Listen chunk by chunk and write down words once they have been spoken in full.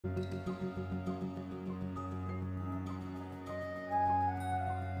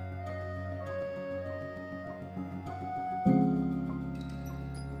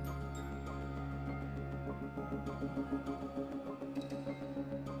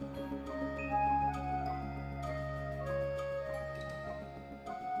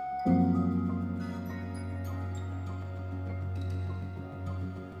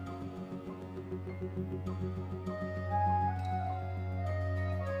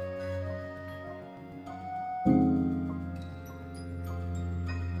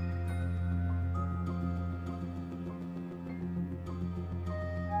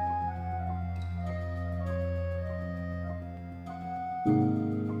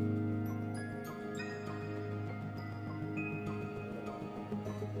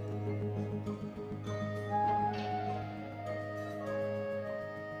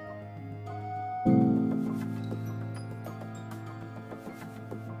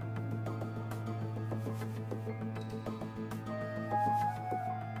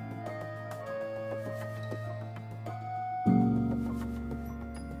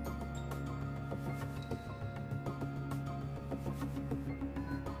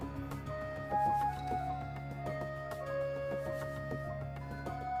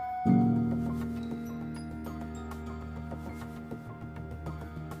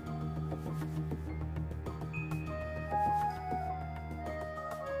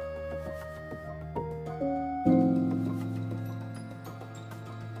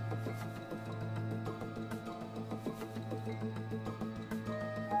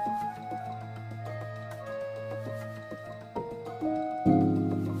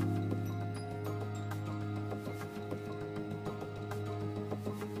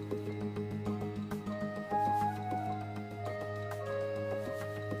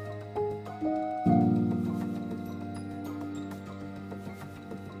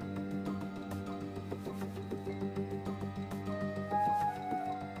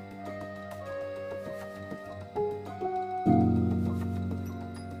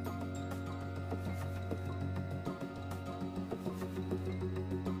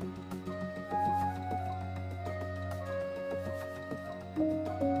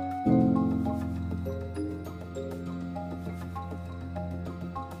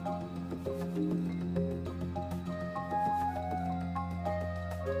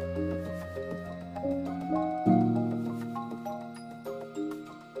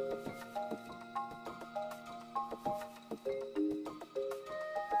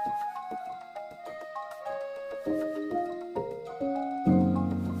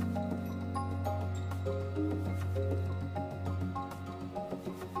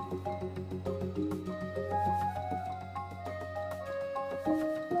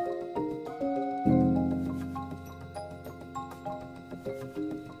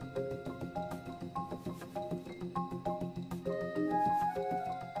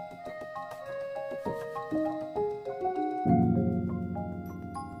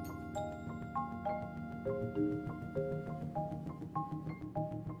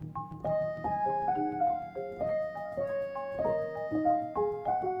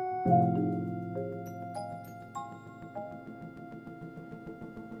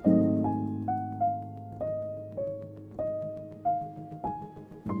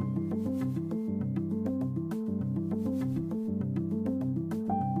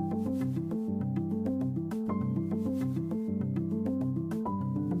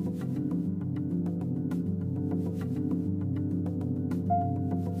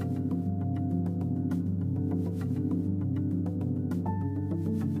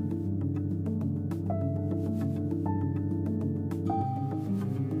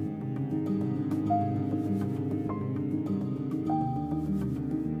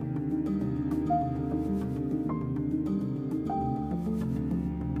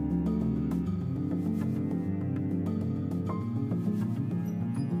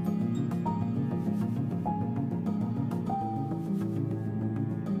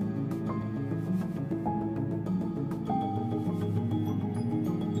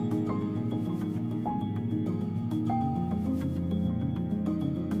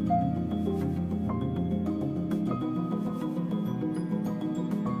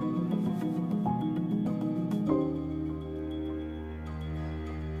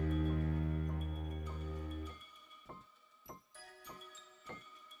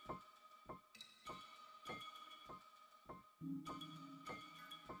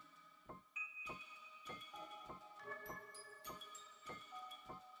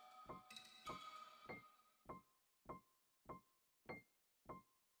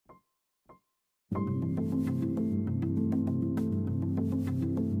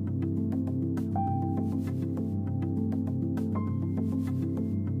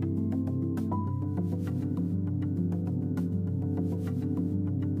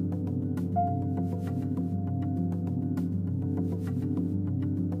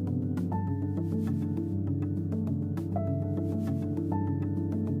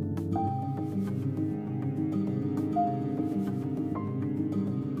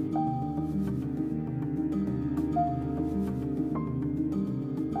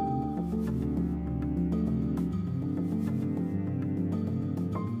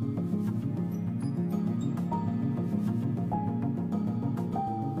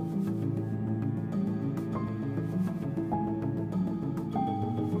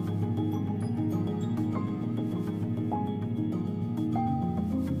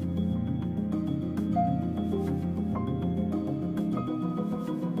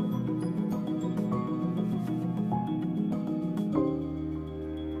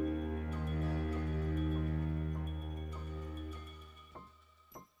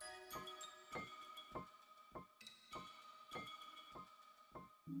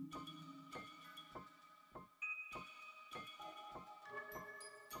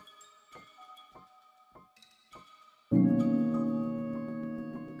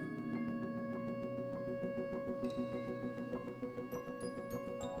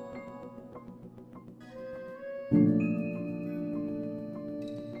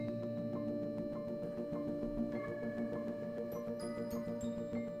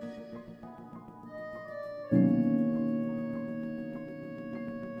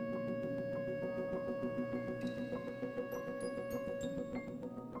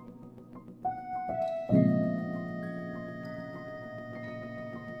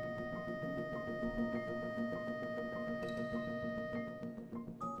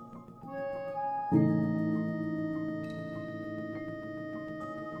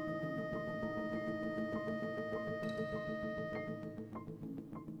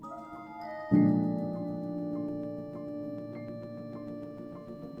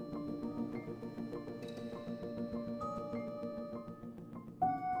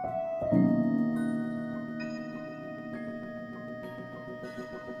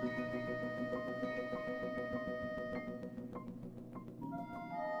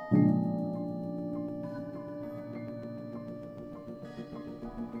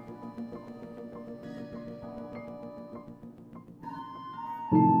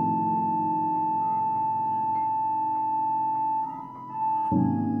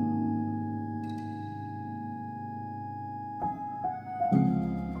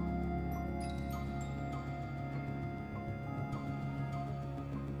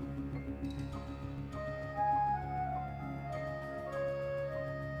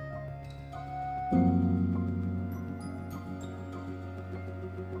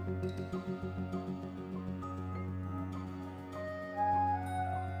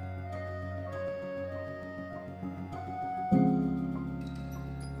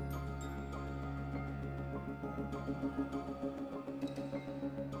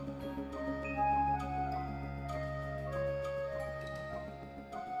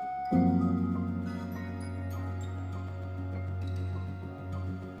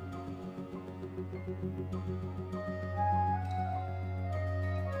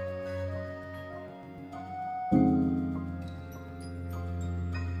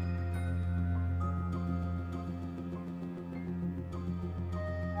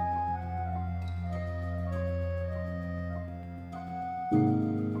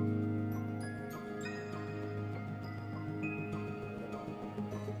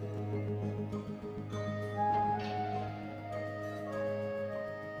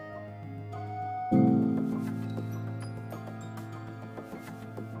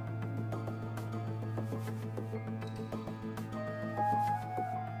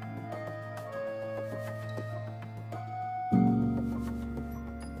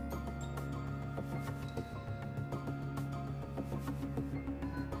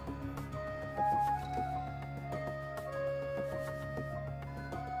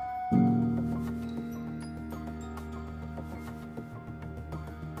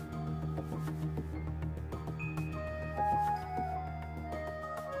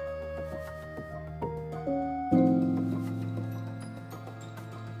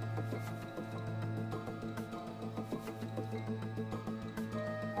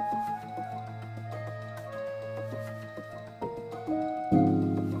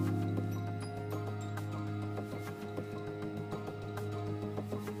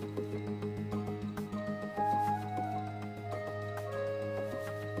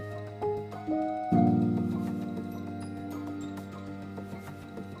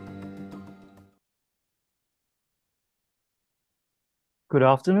Good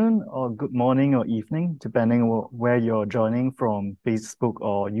afternoon, or good morning, or evening, depending on where you're joining from, Facebook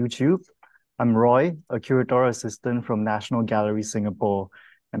or YouTube. I'm Roy, a curatorial assistant from National Gallery Singapore,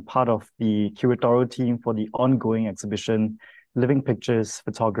 and part of the curatorial team for the ongoing exhibition, Living Pictures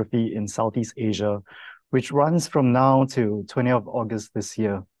Photography in Southeast Asia, which runs from now to 20th of August this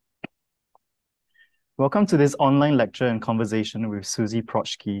year. Welcome to this online lecture and conversation with Susie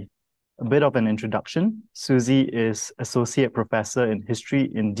Protschky. A bit of an introduction. Susie is Associate Professor in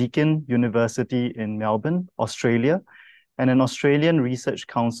History in Deakin University in Melbourne, Australia, and an Australian Research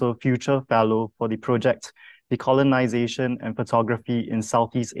Council Future Fellow for the project Decolonisation and Photography in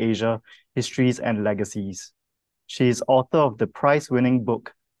Southeast Asia, Histories and Legacies. She is author of the prize-winning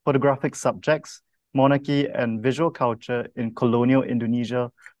book, Photographic Subjects, Monarchy and Visual Culture in Colonial Indonesia,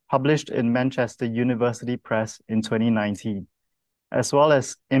 published in Manchester University Press in 2019. As well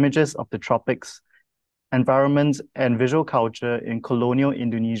as Images of the Tropics, Environment and Visual Culture in Colonial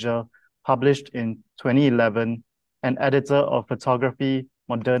Indonesia, published in 2011, and editor of Photography,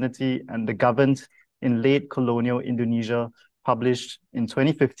 Modernity and the Governed in Late Colonial Indonesia, published in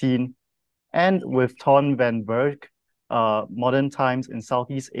 2015, and with Ton van Berg, Modern Times in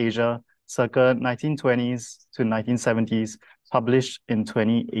Southeast Asia, circa 1920s to 1970s, published in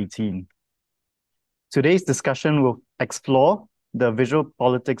 2018. Today's discussion will explore the visual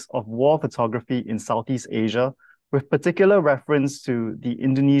politics of war photography in Southeast Asia, with particular reference to the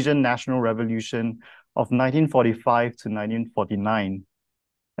Indonesian National Revolution of 1945 to 1949.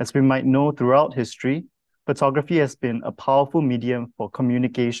 As we might know throughout history, photography has been a powerful medium for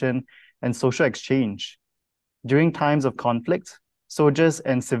communication and social exchange. During times of conflict, soldiers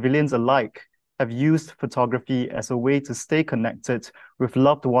and civilians alike have used photography as a way to stay connected with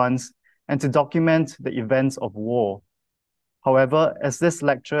loved ones and to document the events of war. However, as this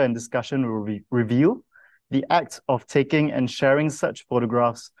lecture and discussion will reveal, the act of taking and sharing such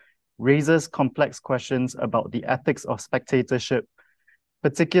photographs raises complex questions about the ethics of spectatorship,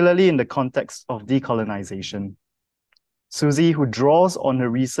 particularly in the context of decolonisation. Susie, who draws on her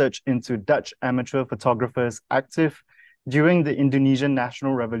research into Dutch amateur photographers active during the Indonesian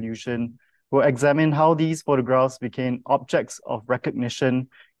National Revolution, will examine how these photographs became objects of recognition,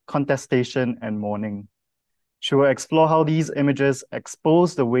 contestation, and mourning. She will explore how these images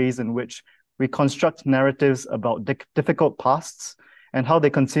expose the ways in which we construct narratives about difficult pasts and how they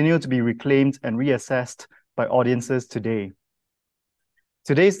continue to be reclaimed and reassessed by audiences today.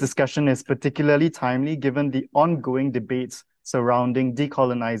 Today's discussion is particularly timely given the ongoing debates surrounding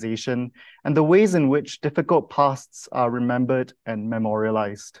decolonization and the ways in which difficult pasts are remembered and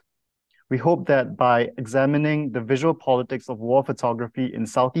memorialized. We hope that by examining the visual politics of war photography in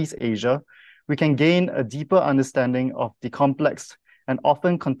Southeast Asia, we can gain a deeper understanding of the complex and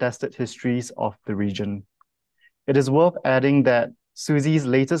often contested histories of the region. It is worth adding that Susie's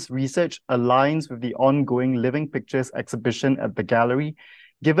latest research aligns with the ongoing Living Pictures exhibition at the gallery,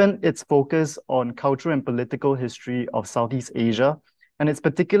 given its focus on cultural and political history of Southeast Asia and its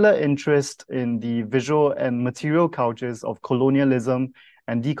particular interest in the visual and material cultures of colonialism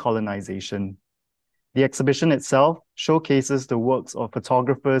and decolonization. The exhibition itself showcases the works of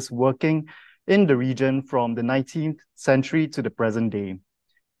photographers working in the region from the 19th century to the present day,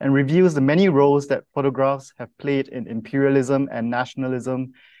 and reveals the many roles that photographs have played in imperialism and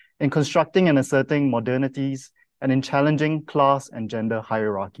nationalism, in constructing and asserting modernities, and in challenging class and gender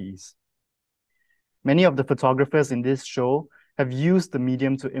hierarchies. Many of the photographers in this show have used the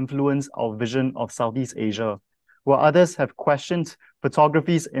medium to influence our vision of Southeast Asia, while others have questioned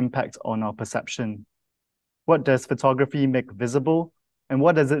photography's impact on our perception. What does photography make visible, and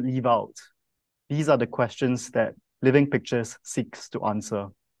what does it leave out? These are the questions that Living Pictures seeks to answer.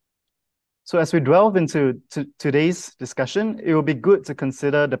 So as we delve into today's discussion, it will be good to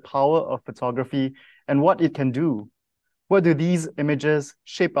consider the power of photography and what it can do. What do these images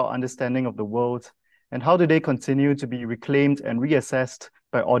shape our understanding of the world, and how do they continue to be reclaimed and reassessed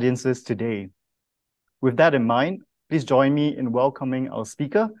by audiences today? With that in mind, please join me in welcoming our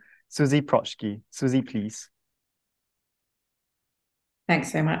speaker, Susie Protschky. Susie, please.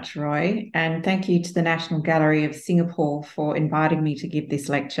 Thanks so much, Roy. And thank you to the National Gallery of Singapore for inviting me to give this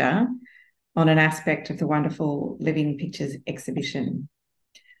lecture on an aspect of the wonderful Living Pictures exhibition.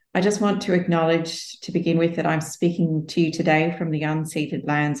 I just want to acknowledge to begin with that I'm speaking to you today from the unceded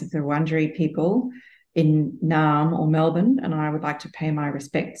lands of the Wurundjeri people in Naarm or Melbourne, and I would like to pay my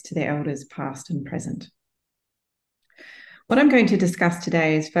respects to their elders past and present. What I'm going to discuss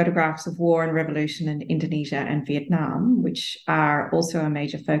today is photographs of war and revolution in Indonesia and Vietnam, which are also a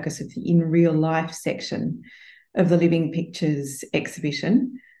major focus of the In Real Life section of the Living Pictures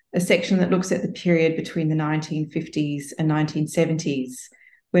exhibition, a section that looks at the period between the 1950s and 1970s,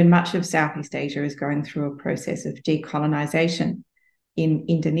 when much of Southeast Asia is going through a process of decolonisation in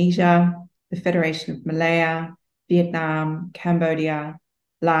Indonesia, the Federation of Malaya, Vietnam, Cambodia,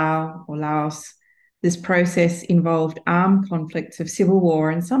 Laos. This process involved armed conflicts of civil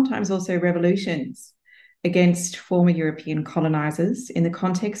war and sometimes also revolutions against former European colonisers in the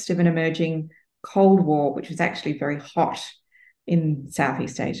context of an emerging Cold War, which was actually very hot in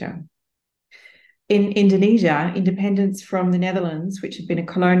Southeast Asia. In Indonesia, independence from the Netherlands, which had been a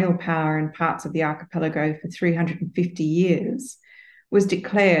colonial power in parts of the archipelago for 350 years, was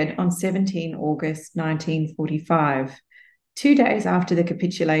declared on 17 August 1945, 2 days after the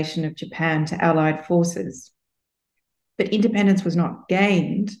capitulation of Japan to Allied forces. But independence was not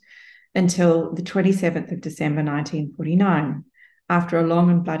gained until the 27th of December 1949, after a long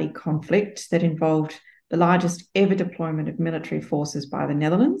and bloody conflict that involved the largest ever deployment of military forces by the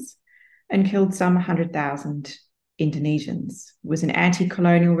Netherlands and killed some 100,000 Indonesians. It was an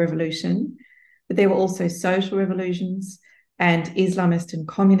anti-colonial revolution, but there were also social revolutions and Islamist and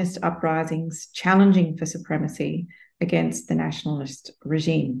communist uprisings challenging for supremacy against the nationalist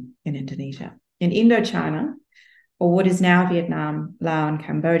regime in Indonesia. In Indochina, or what is now Vietnam, Laos, and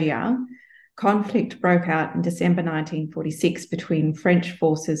Cambodia, conflict broke out in December 1946 between French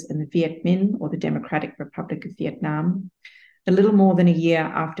forces and the Viet Minh, or the Democratic Republic of Vietnam, a little more than a year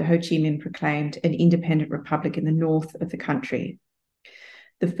after Ho Chi Minh proclaimed an independent republic in the north of the country.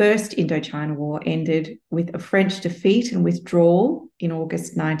 The First Indochina War ended with a French defeat and withdrawal in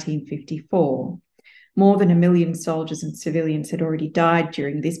August 1954. More than 1 million soldiers and civilians had already died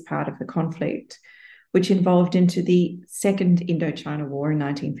during this part of the conflict, which involved into the Second Indochina War in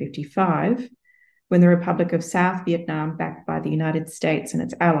 1955, when the Republic of South Vietnam, backed by the United States and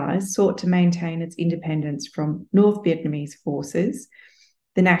its allies, sought to maintain its independence from North Vietnamese forces,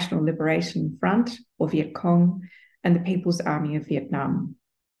 the National Liberation Front, or Viet Cong, and the People's Army of Vietnam.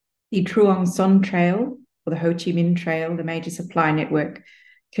 The Truong Son Trail, or the Ho Chi Minh Trail, the major supply network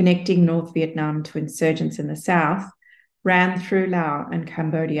connecting North Vietnam to insurgents in the south, ran through Laos and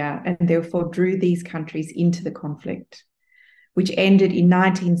Cambodia and therefore drew these countries into the conflict, which ended in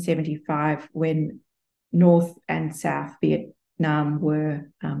 1975 when North and South Vietnam were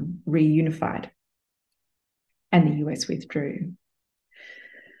reunified and the US withdrew.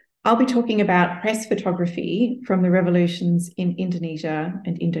 I'll be talking about press photography from the revolutions in Indonesia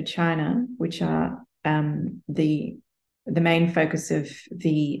and Indochina, which are the main focus of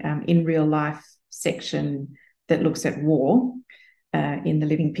the in real life section that looks at war in the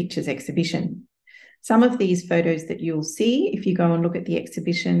Living Pictures exhibition. Some of these photos that you'll see if you go and look at the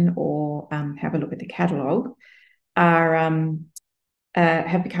exhibition or have a look at the catalogue have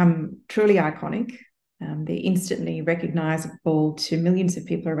become truly iconic. They're instantly recognisable to millions of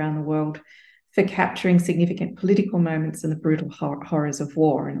people around the world for capturing significant political moments and the brutal horrors of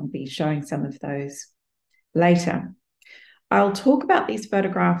war, and I'll be showing some of those later. I'll talk about these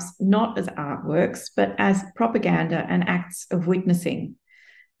photographs not as artworks, but as propaganda and acts of witnessing.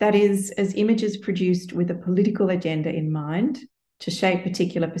 That is, as images produced with a political agenda in mind to shape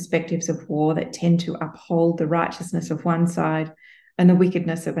particular perspectives of war that tend to uphold the righteousness of one side and the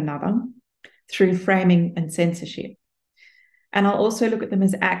wickedness of another through framing and censorship. And I'll also look at them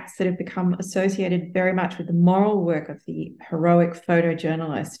as acts that have become associated very much with the moral work of the heroic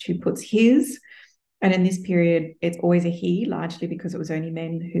photojournalist who puts his, and in this period, it's always a he, largely because it was only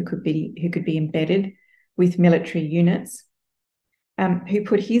men who could be embedded with military units, who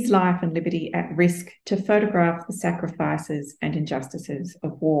put his life and liberty at risk to photograph the sacrifices and injustices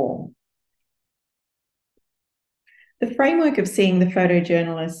of war. The framework of seeing the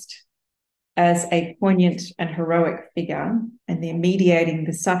photojournalist as a poignant and heroic figure, and then mediating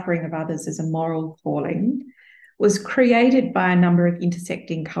the suffering of others as a moral calling, was created by a number of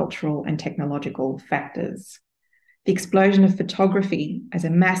intersecting cultural and technological factors. The explosion of photography as a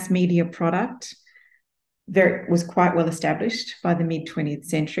mass media product was quite well established by the mid-20th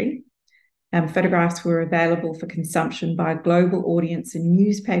century. Photographs were available for consumption by a global audience in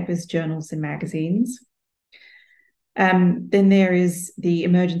newspapers, journals, and magazines. Then there is the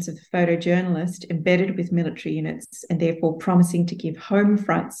emergence of the photojournalist embedded with military units and therefore promising to give home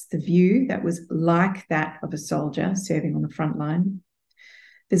fronts the view that was like that of a soldier serving on the front line.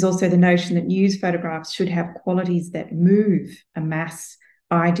 There's also the notion that news photographs should have qualities that move a mass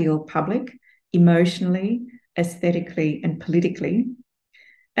ideal public emotionally, aesthetically, and politically.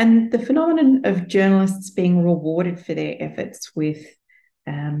 And the phenomenon of journalists being rewarded for their efforts with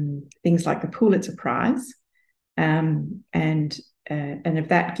things like the Pulitzer Prize, and of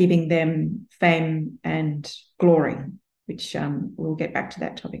that giving them fame and glory, which we'll get back to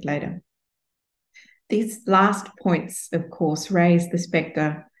that topic later. These last points, of course, raise the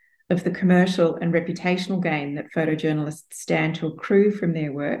spectre of the commercial and reputational gain that photojournalists stand to accrue from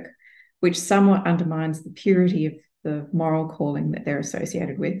their work, which somewhat undermines the purity of the moral calling that they're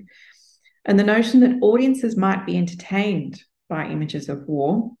associated with, and the notion that audiences might be entertained by images of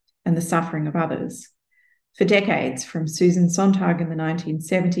war and the suffering of others. For decades, from Susan Sontag in the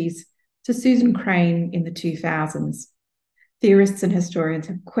 1970s to Susan Crane in the 2000s, theorists and historians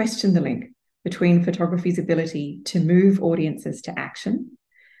have questioned the link between photography's ability to move audiences to action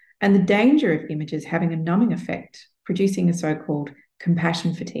and the danger of images having a numbing effect, producing a so-called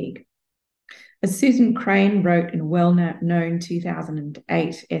compassion fatigue. As Susan Crane wrote in a well-known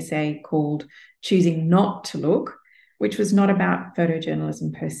 2008 essay called Choosing Not to Look, which was not about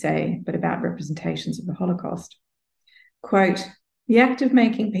photojournalism per se, but about representations of the Holocaust. Quote, "The act of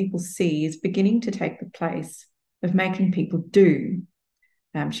making people see is beginning to take the place of making people do."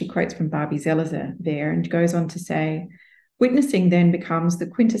 She quotes from Barbie Zelizer there and goes on to say, "Witnessing then becomes the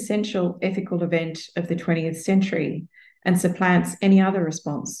quintessential ethical event of the 20th century and supplants any other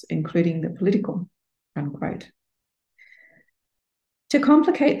response, including the political," unquote. To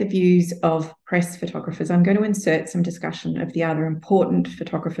complicate the views of press photographers, I'm going to insert some discussion of the other important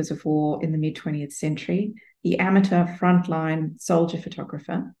photographers of war in the mid-20th century, the amateur frontline soldier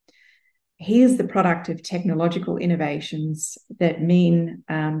photographer. He is the product of technological innovations that mean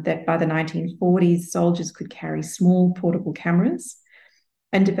that by the 1940s, soldiers could carry small portable cameras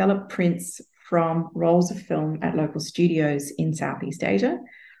and develop prints from rolls of film at local studios in Southeast Asia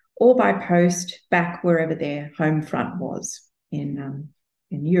or by post back wherever their home front was in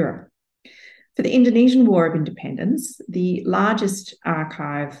Europe. For the Indonesian War of Independence, the largest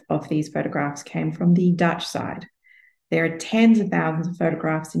archive of these photographs came from the Dutch side. There are tens of thousands of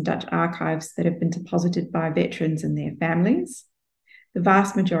photographs in Dutch archives that have been deposited by veterans and their families. The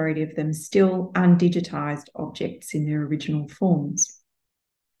vast majority of them still undigitized objects in their original forms.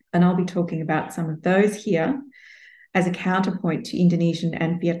 And I'll be talking about some of those here as a counterpoint to Indonesian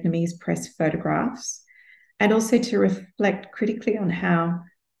and Vietnamese press photographs, and also to reflect critically on how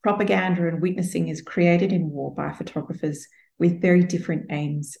propaganda and witnessing is created in war by photographers with very different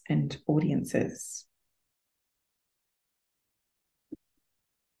aims and audiences.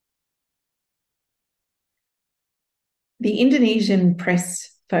 The Indonesian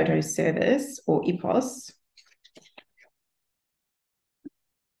press Photo Service, or IPOS.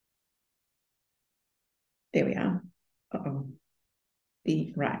 There we are.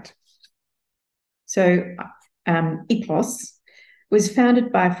 Right. So IPOS was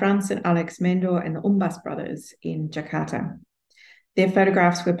founded by Franz and Alex Mendor and the Umbas brothers in Jakarta. Their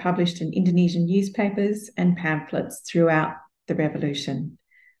photographs were published in Indonesian newspapers and pamphlets throughout the revolution.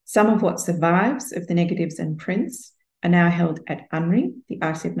 Some of what survives of the negatives and prints are now held at ANRI, the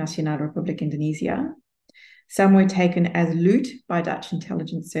Arsip Nasional Republik Indonesia. Some were taken as loot by Dutch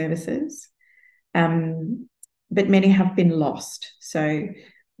intelligence services, but many have been lost. So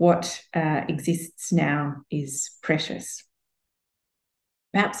what exists now is precious.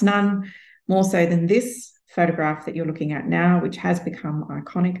 Perhaps none more so than this photograph that you're looking at now, which has become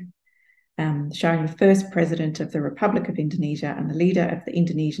iconic, showing the first president of the Republic of Indonesia and the leader of the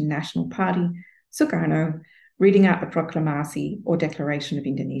Indonesian National Party, Sukarno, reading out the Proklamasi, or Declaration of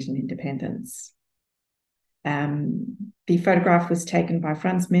Indonesian Independence. The photograph was taken by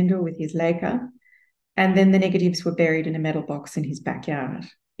Franz Mendel with his Leica, and then the negatives were buried in a metal box in his backyard.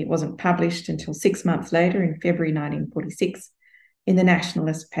 It wasn't published until 6 months later, in February 1946, in the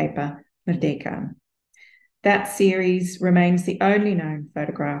nationalist paper Merdeka. That series remains the only known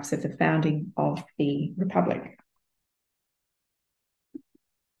photographs of the founding of the Republic.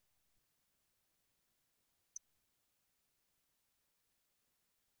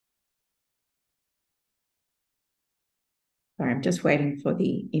 Sorry, I'm just waiting for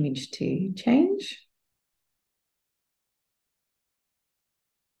the image to change.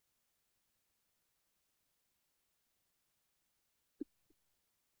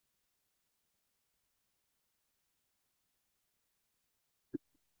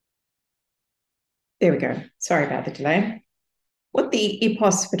 There we go. Sorry about the delay. What the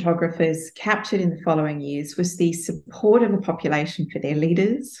IPOS photographers captured in the following years was the support of the population for their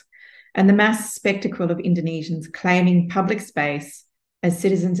leaders and the mass spectacle of Indonesians claiming public space as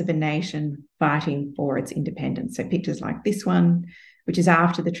citizens of a nation fighting for its independence. So pictures like this one, which is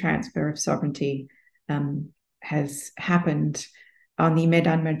after the transfer of sovereignty has happened on the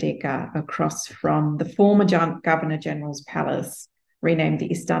Medan Merdeka across from the former Governor General's palace, renamed the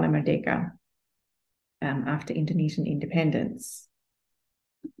Istana Merdeka, after Indonesian independence.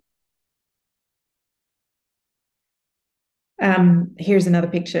 Here's another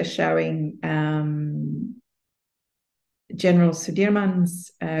picture showing General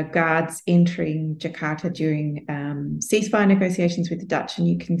Sudirman's guards entering Jakarta during ceasefire negotiations with the Dutch, and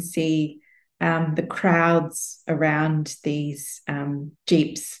you can see the crowds around these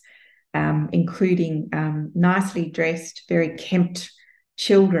jeeps, including nicely dressed, very kempt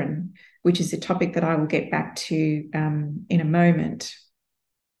children, which is a topic that I will get back to in a moment.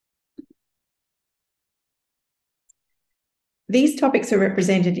 These topics are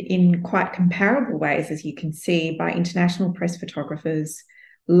represented in quite comparable ways, as you can see, by international press photographers,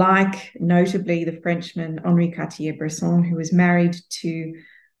 like notably the Frenchman Henri Cartier-Bresson, who was married to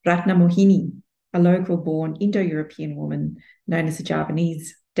Ratna Mohini, a local-born Indo-European woman known as a Javanese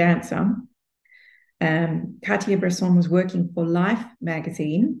dancer. Cartier-Bresson was working for Life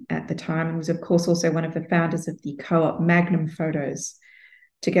magazine at the time and was, of course, also one of the founders of the co-op Magnum Photos,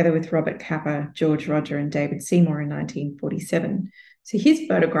 together with Robert Capa, George Roger, and David Seymour in 1947. So his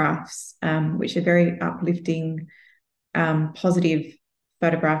photographs, which are very uplifting, positive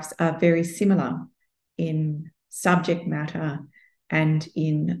photographs, are very similar in subject matter and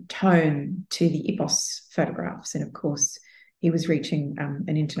in tone to the IPOS photographs. And of course, he was reaching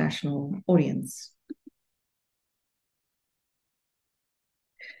an international audience.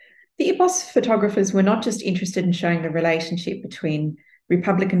 The IPOS photographers were not just interested in showing the relationship between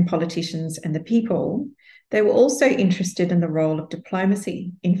Republican politicians and the people, they were also interested in the role of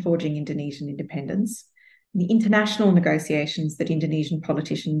diplomacy in forging Indonesian independence, the international negotiations that Indonesian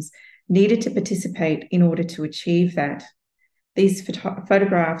politicians needed to participate in order to achieve that. These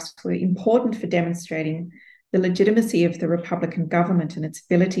photographs were important for demonstrating the legitimacy of the Republican government and its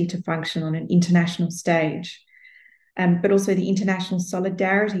ability to function on an international stage, but also the international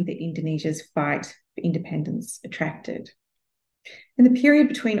solidarity that Indonesia's fight for independence attracted. In the period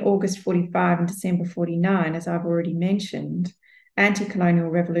between August 45 and December 49, as I've already mentioned, anti-colonial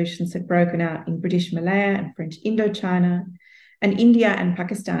revolutions had broken out in British Malaya and French Indochina, and India and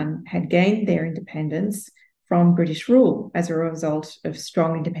Pakistan had gained their independence from British rule as a result of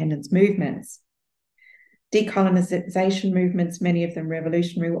strong independence movements. Decolonisation movements, many of them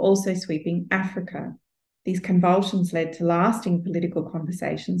revolutionary, were also sweeping Africa. These convulsions led to lasting political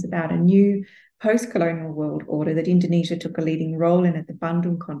conversations about a new post-colonial world order that Indonesia took a leading role in at the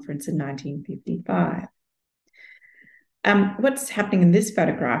Bandung Conference in 1955. What's happening in this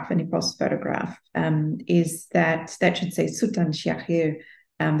photograph, an IPOS photograph, is that should say Sultan Syahrir,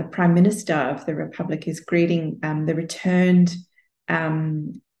 the Prime Minister of the Republic, is greeting the returned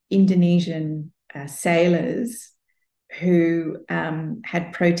Indonesian sailors who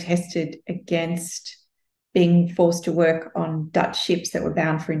had protested against being forced to work on Dutch ships that were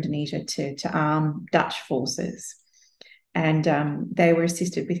bound for Indonesia to arm Dutch forces. And they were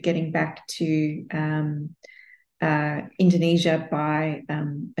assisted with getting back to Indonesia by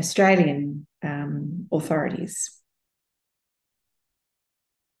Australian authorities.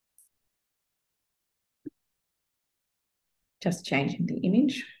 Just changing the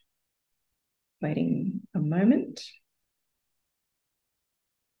image. Waiting a moment.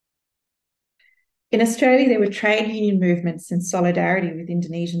 In Australia, there were trade union movements in solidarity with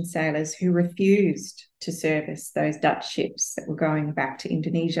Indonesian sailors who refused to service those Dutch ships that were going back to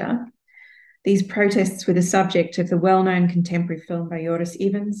Indonesia. These protests were the subject of the well-known contemporary film by Joris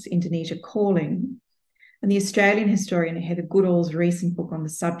Evans, Indonesia Calling, and the Australian historian Heather Goodall's recent book on the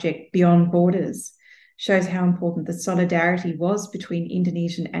subject, Beyond Borders, shows how important the solidarity was between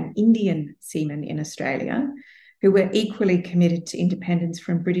Indonesian and Indian seamen in Australia, who were equally committed to independence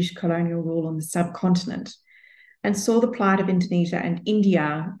from British colonial rule on the subcontinent, and saw the plight of Indonesia and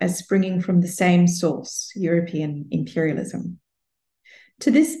India as springing from the same source, European imperialism.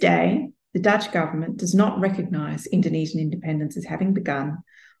 To this day, the Dutch government does not recognise Indonesian independence as having begun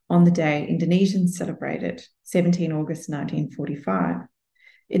on the day Indonesians celebrated, 17 August 1945.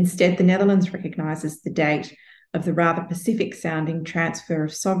 Instead, the Netherlands recognises the date of the rather Pacific-sounding transfer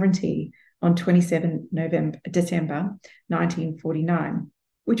of sovereignty on 27 December 1949,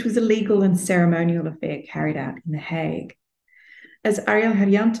 which was a legal and ceremonial affair carried out in The Hague. As Ariel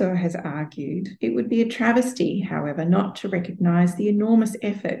Haryanto has argued, it would be a travesty, however, not to recognise the enormous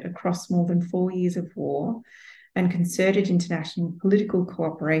effort across more than 4 years of war and concerted international political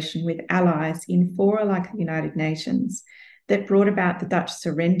cooperation with allies in fora like the United Nations that brought about the Dutch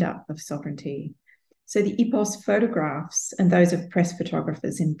surrender of sovereignty. So the IPOS photographs and those of press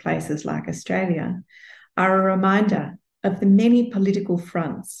photographers in places like Australia are a reminder of the many political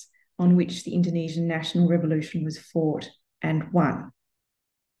fronts on which the Indonesian National Revolution was fought and won.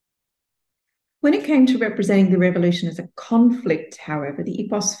 When it came to representing the revolution as a conflict, however, the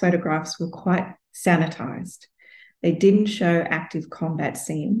IPOS photographs were quite sanitised. They didn't show active combat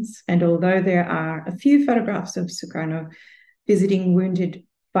scenes, and although there are a few photographs of Sukarno visiting wounded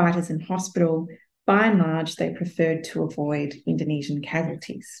fighters in hospital, by and large, they preferred to avoid Indonesian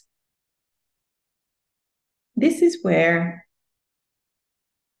casualties. This is where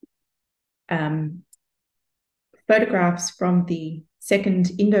photographs from the Second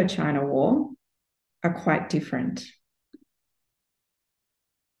Indochina War are quite different.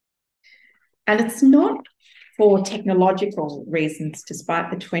 And it's not for technological reasons, despite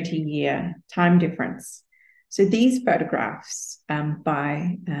the 20-year time difference. So these photographs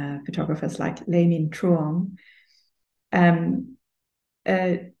by photographers like Lê Minh Truong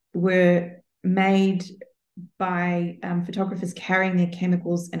were made by photographers carrying their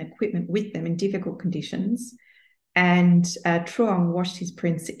chemicals and equipment with them in difficult conditions. And Truong washed his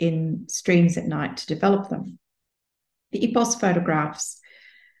prints in streams at night to develop them. The IPOS photographs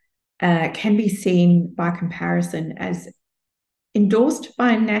can be seen by comparison as endorsed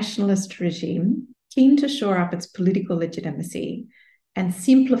by a nationalist regime keen to shore up its political legitimacy and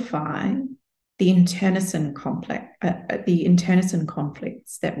simplify the internecine conflicts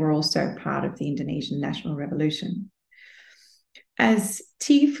that were also part of the Indonesian National Revolution. As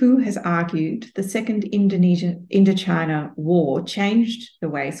Thi Phu has argued, the Second Indochina War changed the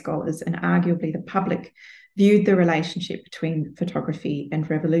way scholars and arguably the public viewed the relationship between photography and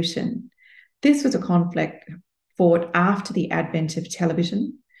revolution. This was a conflict fought after the advent of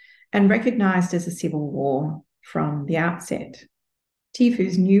television and recognised as a civil war from the outset. Thi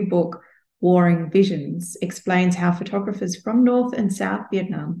Phu's new book, Warring Visions, explains how photographers from North and South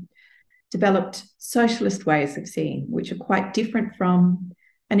Vietnam developed socialist ways of seeing, which are quite different from,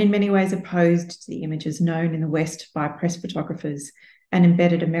 and in many ways opposed to, the images known in the West by press photographers and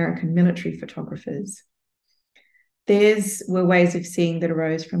embedded American military photographers. Theirs were ways of seeing that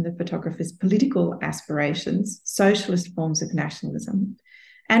arose from the photographers' political aspirations, socialist forms of nationalism,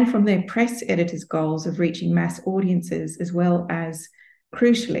 and from their press editors' goals of reaching mass audiences, as well as,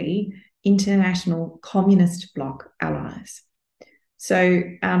 crucially, international communist bloc allies. So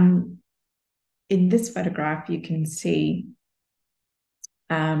in this photograph, you can see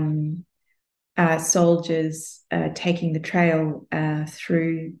soldiers taking the trail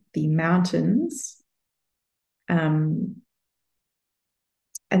through the mountains. And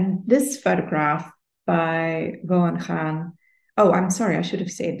this photograph by Boan Khan. Oh, I'm sorry, I should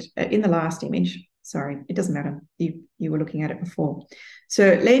have said in the last image. Sorry, it doesn't matter. You were looking at it before. So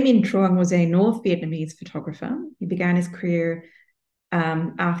Le Minh Truong was a North Vietnamese photographer. He began his career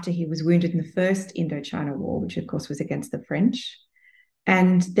after he was wounded in the First Indochina War, which of course was against the French,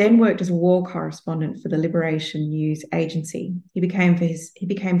 and then worked as a war correspondent for the Liberation News Agency. He became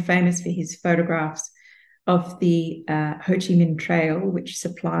famous for his photographs of the Ho Chi Minh Trail, which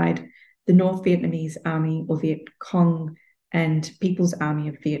supplied the North Vietnamese Army, or Viet Cong, and People's Army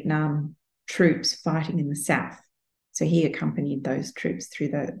of Vietnam troops fighting in the south. So he accompanied those troops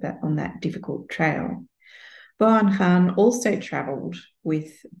through on that difficult trail. Boan Khan also travelled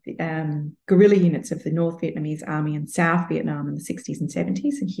with guerrilla units of the North Vietnamese Army in South Vietnam in the 60s and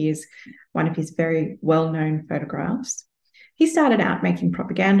 70s, and here's one of his very well-known photographs. He started out making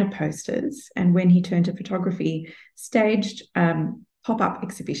propaganda posters, and when he turned to photography, staged pop-up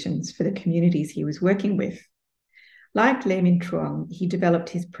exhibitions for the communities he was working with. Like Le Minh Truong, he developed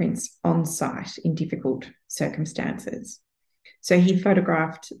his prints on site in difficult circumstances. So he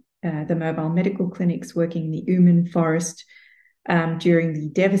photographed the mobile medical clinics working in the U Minh forest during the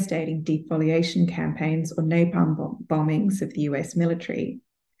devastating defoliation campaigns or napalm bombings of the US military.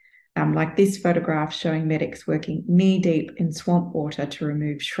 Like this photograph showing medics working knee-deep in swamp water to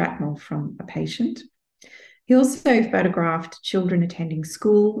remove shrapnel from a patient. He also photographed children attending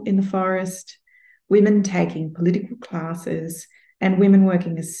school in the forest, women taking political classes, and women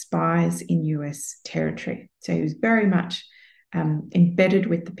working as spies in US territory. So he was very much embedded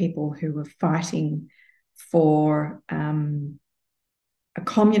with the people who were fighting for a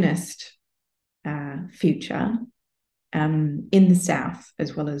communist future in the South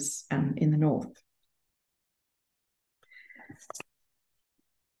as well as in the North.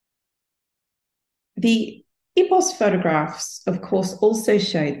 The EPOS photographs, of course, also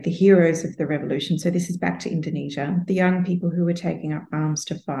showed the heroes of the revolution. So this is back to Indonesia, the young people who were taking up arms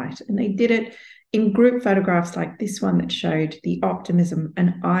to fight. And they did it in group photographs like this one that showed the optimism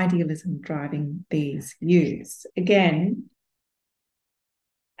and idealism driving these youths. Again,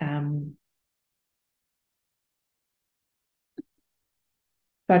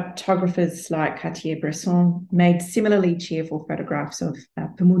 photographers like Cartier-Bresson made similarly cheerful photographs of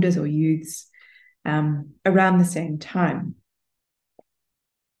pemudas or youths around the same time.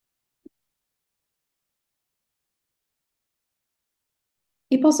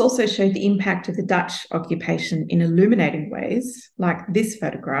 EPOS also showed the impact of the Dutch occupation in illuminating ways, like this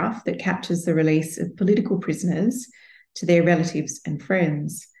photograph that captures the release of political prisoners to their relatives and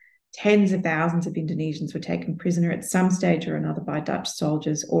friends. Tens of thousands of Indonesians were taken prisoner at some stage or another by Dutch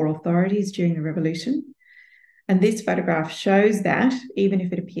soldiers or authorities during the revolution. And this photograph shows that, even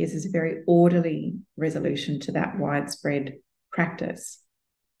if it appears as a very orderly resolution to that widespread practice.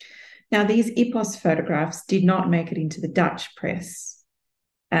 Now, these EPOS photographs did not make it into the Dutch press.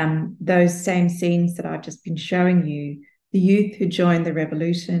 Those same scenes that I've just been showing you, the youth who joined the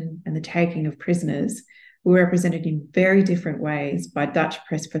revolution and the taking of prisoners, were represented in very different ways by Dutch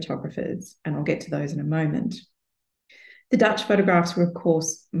press photographers, and I'll get to those in a moment. The Dutch photographs were, of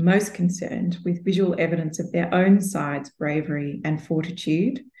course, most concerned with visual evidence of their own side's bravery and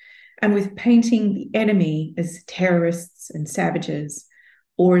fortitude, and with painting the enemy as terrorists and savages,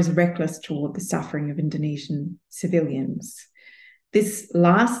 or as reckless toward the suffering of Indonesian civilians. This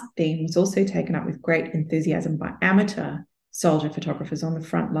last theme was also taken up with great enthusiasm by amateur soldier photographers on the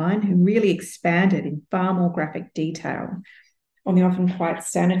front line, who really expanded in far more graphic detail on the often quite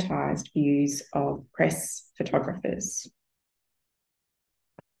sanitized views of press photographers.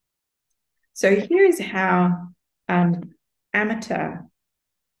 So here is how amateur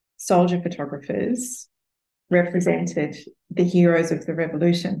soldier photographers represented the heroes of the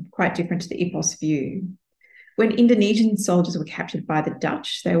revolution, quite different to the EPOS view. When Indonesian soldiers were captured by the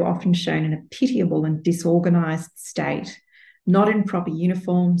Dutch, they were often shown in a pitiable and disorganized state, not in proper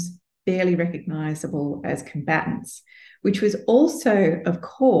uniforms, barely recognizable as combatants, which was also, of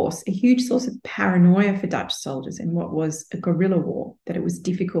course, a huge source of paranoia for Dutch soldiers in what was a guerrilla war, that it was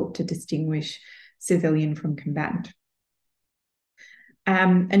difficult to distinguish civilian from combatant.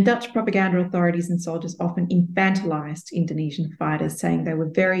 And Dutch propaganda authorities and soldiers often infantilized Indonesian fighters, saying they were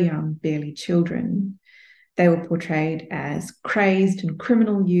very young, barely children. They were portrayed as crazed and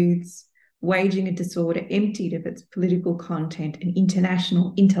criminal youths, waging a disorder emptied of its political content and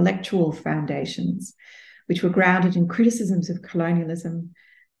international intellectual foundations, which were grounded in criticisms of colonialism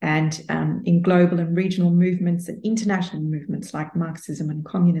and in global and regional movements and international movements like Marxism and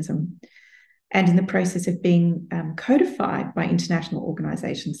communism, and in the process of being codified by international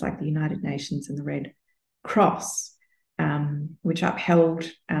organizations like the United Nations and the Red Cross, which upheld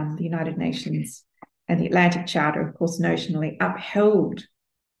the United Nations And the Atlantic Charter, of course, notionally upheld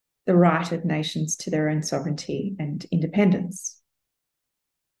the right of nations to their own sovereignty and independence.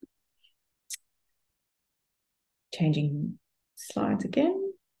 Changing slides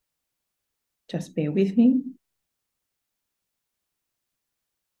again. Just bear with me.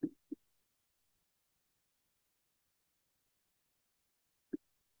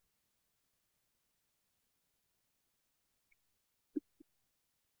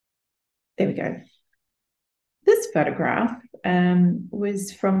 There we go. This photograph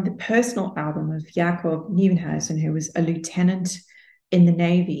was from the personal album of Jacob Nieuwenhuizen, who was a lieutenant in the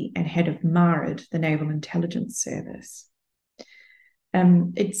Navy and head of MARID, the Naval Intelligence Service.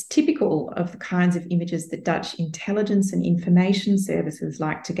 It's typical of the kinds of images that Dutch intelligence and information services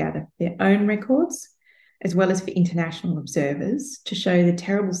like to gather for their own records, as well as for international observers, to show the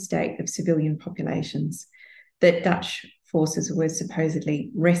terrible state of civilian populations that Dutch forces were supposedly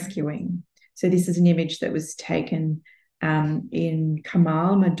rescuing. So this is an image that was taken in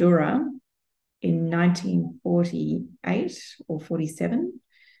Kamal, Madura in 1948 or 47,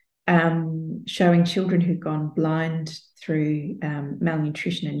 showing children who've gone blind through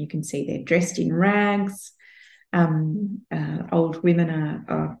malnutrition, and you can see they're dressed in rags. Old women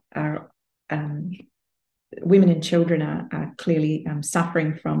women and children are clearly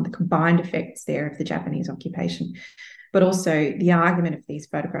suffering from the combined effects there of the Japanese occupation. But also the argument of these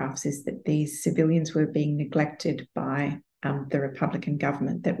photographs is that these civilians were being neglected by the Republican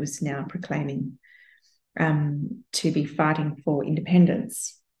government that was now proclaiming to be fighting for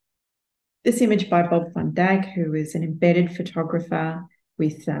independence. This image by Bob van Dijk, who is an embedded photographer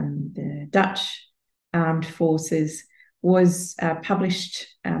with the Dutch armed forces, was published.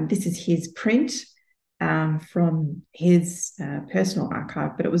 This is his print from his personal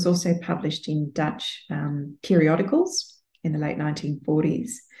archive, but it was also published in Dutch periodicals in the late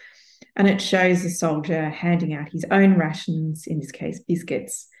 1940s. And it shows a soldier handing out his own rations, in this case,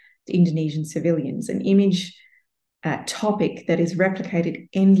 biscuits, to Indonesian civilians, an image topic that is replicated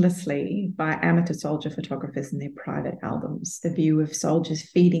endlessly by amateur soldier photographers in their private albums, the view of soldiers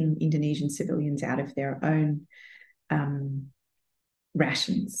feeding Indonesian civilians out of their own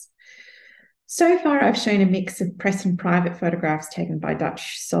rations. So far, I've shown a mix of press and private photographs taken by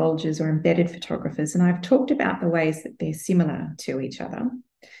Dutch soldiers or embedded photographers, and I've talked about the ways that they're similar to each other.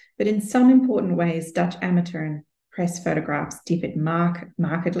 But in some important ways, Dutch amateur and press photographs differed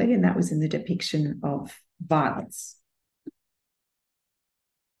markedly, and that was in the depiction of violence.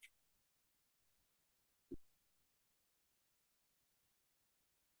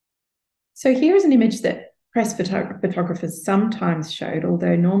 So here is an image that press photographers sometimes showed,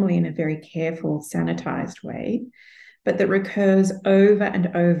 although normally in a very careful, sanitized way, but that recurs over and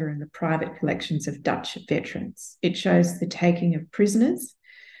over in the private collections of Dutch veterans. It shows the taking of prisoners,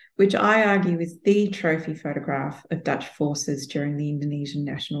 which I argue is the trophy photograph of Dutch forces during the Indonesian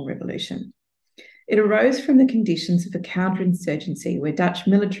National Revolution. It arose from the conditions of a counterinsurgency where Dutch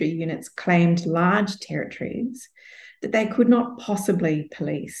military units claimed large territories that they could not possibly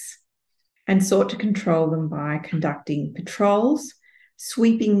police, and sought to control them by conducting patrols,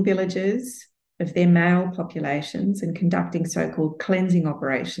 sweeping villages of their male populations, and conducting so-called cleansing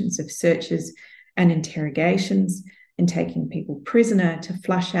operations of searches and interrogations, and taking people prisoner to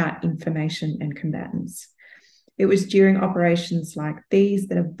flush out information and combatants. It was during operations like these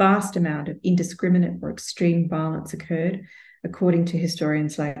that a vast amount of indiscriminate or extreme violence occurred, according to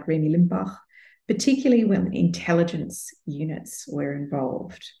historians like Remy Limbach, particularly when intelligence units were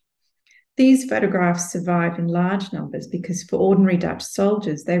involved. These photographs survive in large numbers because for ordinary Dutch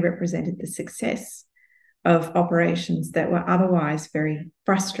soldiers, they represented the success of operations that were otherwise very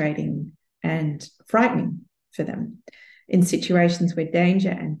frustrating and frightening for them. In situations where danger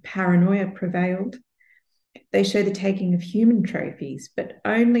and paranoia prevailed, they show the taking of human trophies, but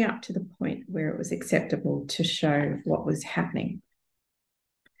only up to the point where it was acceptable to show what was happening.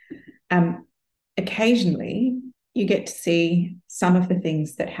 Occasionally, you get to see some of the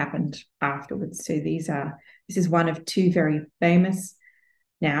things that happened afterwards. So this is one of two very famous,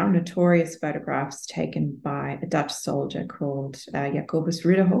 now notorious photographs taken by a Dutch soldier called Jacobus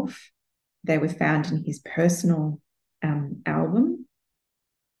Ridderhof. They were found in his personal album.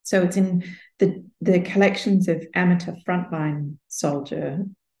 So it's in the collections of amateur frontline soldier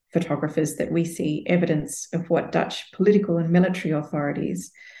photographers that we see evidence of what Dutch political and military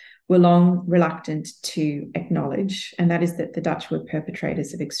authorities were long reluctant to acknowledge, and that is that the Dutch were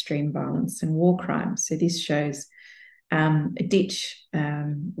perpetrators of extreme violence and war crimes. So this shows a ditch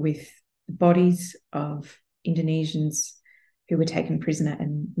with bodies of Indonesians who were taken prisoner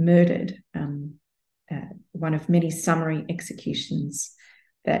and murdered, one of many summary executions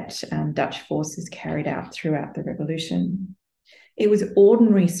that Dutch forces carried out throughout the revolution. It was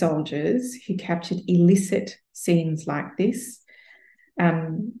ordinary soldiers who captured illicit scenes like this,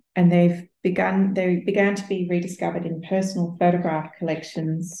 and they began to be rediscovered in personal photograph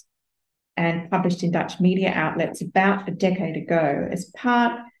collections and published in Dutch media outlets about a decade ago as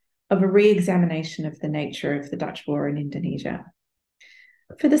part of a re-examination of the nature of the Dutch war in Indonesia.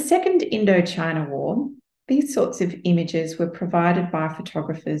 For the Second Indochina War, these sorts of images were provided by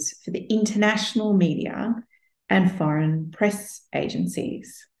photographers for the international media and foreign press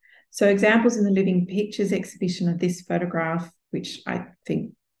agencies. So examples in the Living Pictures exhibition of this photograph, which I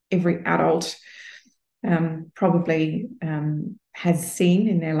think every adult probably has seen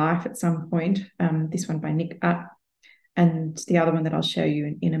in their life at some point, this one by Nick Ut, and the other one that I'll show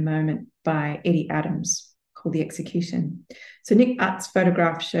you in a moment by Eddie Adams, called The Execution. So Nick Ut's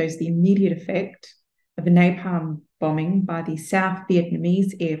photograph shows the immediate effect of a napalm bombing by the South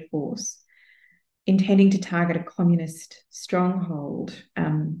Vietnamese Air Force, intending to target a communist stronghold,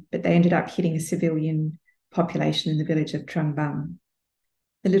 but they ended up hitting a civilian population in the village of Trang Bang.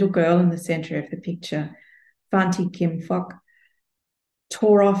 The little girl in the centre of the picture, Phanti Kim Phoc,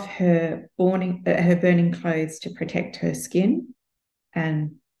 tore off her burning clothes to protect her skin,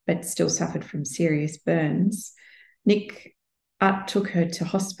 but still suffered from serious burns. Nick Ut took her to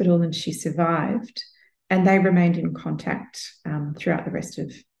hospital and she survived, and they remained in contact throughout the rest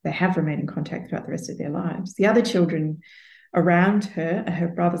of their lives. The other children around her are her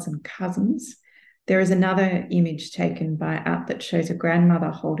brothers and cousins. There is another image taken by Ut that shows a grandmother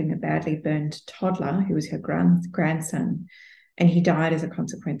holding a badly burned toddler who was her grandson, and he died as a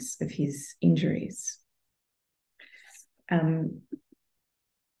consequence of his injuries.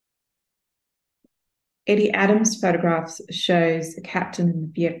 Eddie Adams' photographs shows a captain in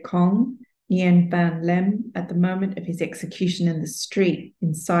the Viet Cong, Nguyen Van Lem, at the moment of his execution in the street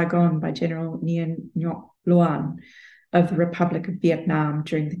in Saigon by General Nguyen Ngoc Loan of the Republic of Vietnam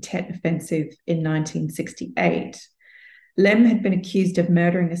during the Tet Offensive in 1968. Lem had been accused of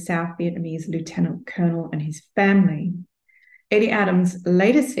murdering a South Vietnamese lieutenant colonel and his family. Eddie Adams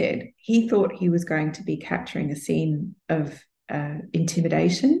later said he thought he was going to be capturing a scene of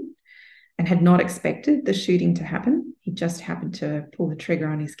intimidation and had not expected the shooting to happen. He just happened to pull the trigger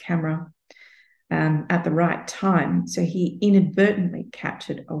on his camera at the right time. So he inadvertently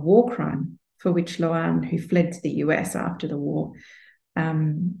captured a war crime for which Loan, who fled to the US after the war,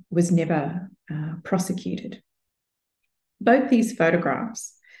 was never prosecuted. Both these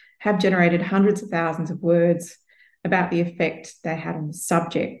photographs have generated hundreds of thousands of words about the effect they had on the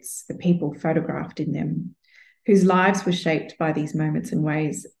subjects, the people photographed in them, whose lives were shaped by these moments in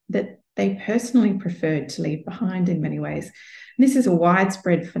ways that they personally preferred to leave behind in many ways. And this is a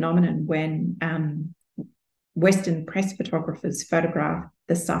widespread phenomenon when Western press photographers photograph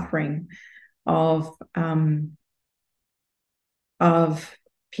the suffering of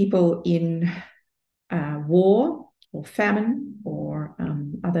people in war or famine or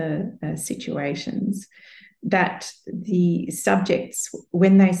other situations, that the subjects,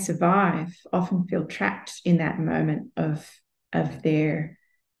 when they survive, often feel trapped in that moment of their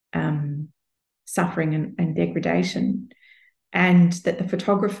suffering and degradation, and that the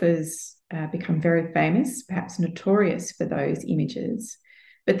photographers become very famous, perhaps notorious for those images,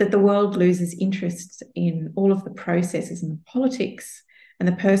 but that the world loses interest in all of the processes and the politics and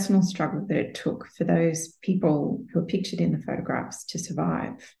the personal struggle that it took for those people who are pictured in the photographs to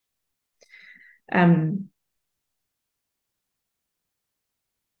survive.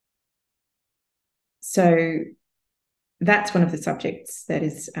 So that's one of the subjects that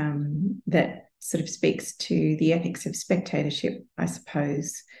is that sort of speaks to the ethics of spectatorship, I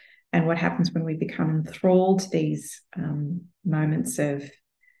suppose, and what happens when we become enthralled to these moments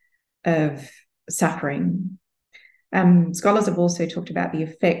of suffering. Scholars have also talked about the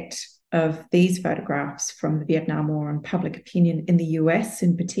effect of these photographs from the Vietnam War on public opinion in the US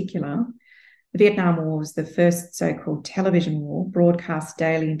in particular. The Vietnam War was the first so-called television war broadcast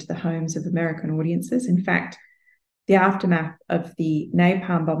daily into the homes of American audiences. In fact, the aftermath of the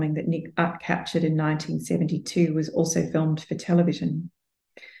napalm bombing that Nick Ut captured in 1972 was also filmed for television.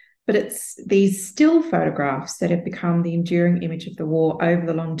 But it's these still photographs that have become the enduring image of the war over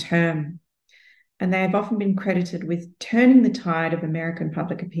the long term. And they have often been credited with turning the tide of American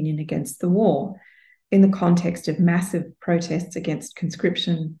public opinion against the war in the context of massive protests against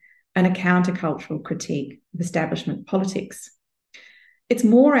conscription and a countercultural critique of establishment politics. It's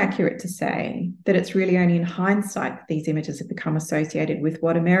more accurate to say that it's really only in hindsight that these images have become associated with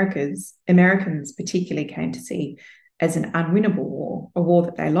what Americans particularly came to see as an unwinnable war, a war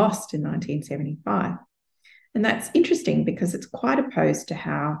that they lost in 1975. And that's interesting because it's quite opposed to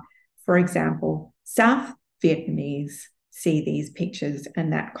how, for example, South Vietnamese see these pictures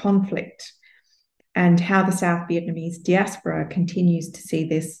and that conflict, and how the South Vietnamese diaspora continues to see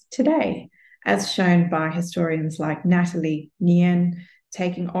this today, as shown by historians like Natalie Nguyen,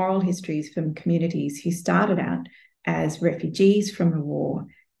 taking oral histories from communities who started out as refugees from the war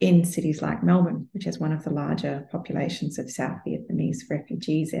in cities like Melbourne, which has one of the larger populations of South Vietnamese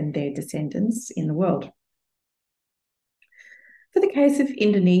refugees and their descendants in the world. For the case of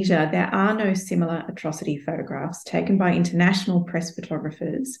Indonesia, there are no similar atrocity photographs taken by international press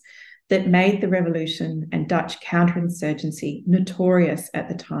photographers that made the revolution and Dutch counterinsurgency notorious at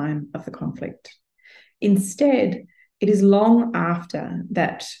the time of the conflict. Instead, it is long after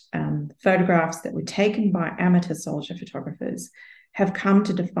that photographs that were taken by amateur soldier photographers have come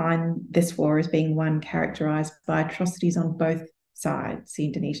to define this war as being one characterised by atrocities on both sides, the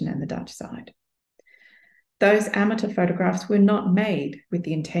Indonesian and the Dutch side. Those amateur photographs were not made with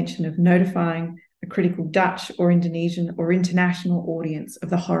the intention of notifying a critical Dutch or Indonesian or international audience of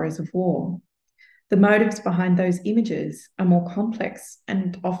the horrors of war. The motives behind those images are more complex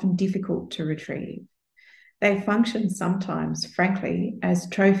and often difficult to retrieve. They function sometimes, frankly, as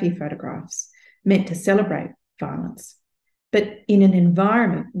trophy photographs meant to celebrate violence, but in an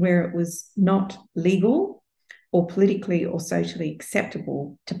environment where it was not legal or politically or socially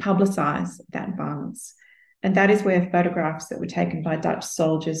acceptable to publicise that violence. And that is where photographs that were taken by Dutch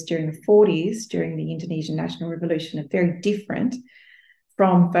soldiers during the 40s, during the Indonesian National Revolution, are very different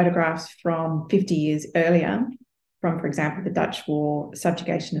from photographs from 50 years earlier, from, for example, the Dutch war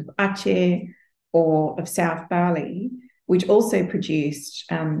subjugation of Aceh or of South Bali, which also produced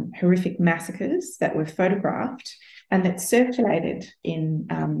horrific massacres that were photographed and that circulated in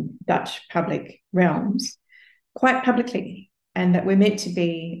Dutch public realms quite publicly, and that were meant to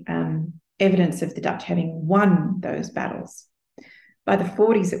be evidence of the Dutch having won those battles. By the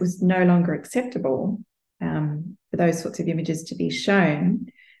 40s, it was no longer acceptable for those sorts of images to be shown,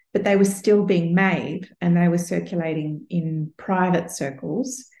 but they were still being made and they were circulating in private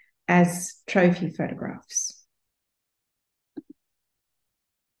circles as trophy photographs.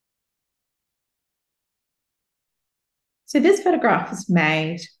 So this photograph was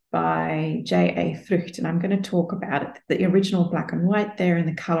made by J.A. Vrucht, and I'm going to talk about it, the original black and white there and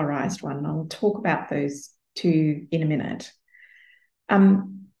the colorized one, and I'll talk about those two in a minute.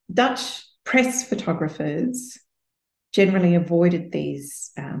 Dutch press photographers generally avoided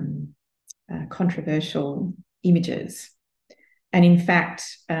these controversial images. And in fact,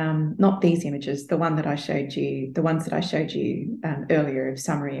 not these images, the ones that I showed you earlier of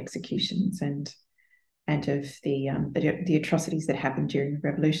summary executions and of the atrocities that happened during the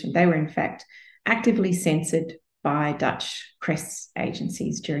revolution. They were in fact actively censored by Dutch press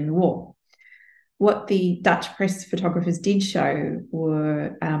agencies during the war. What the Dutch press photographers did show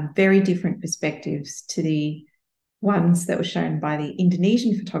were very different perspectives to the ones that were shown by the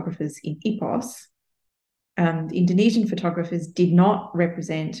Indonesian photographers in Ipos. The Indonesian photographers did not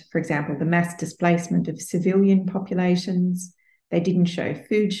represent, for example, the mass displacement of civilian populations. They didn't show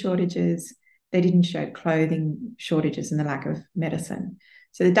food shortages. They didn't show clothing shortages and the lack of medicine.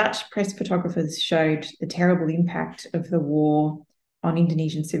 So the Dutch press photographers showed the terrible impact of the war on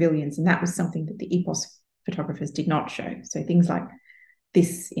Indonesian civilians, and that was something that the Ipos photographers did not show. So things like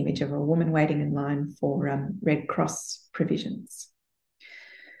this image of a woman waiting in line for Red Cross provisions.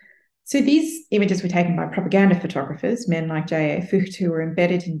 So these images were taken by propaganda photographers, men like J.A. Vrucht, who were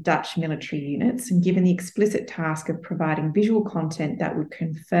embedded in Dutch military units and given the explicit task of providing visual content that would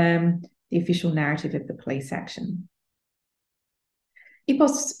confirm the official narrative of the police action.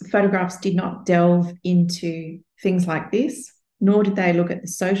 Ipos photographs did not delve into things like this, nor did they look at the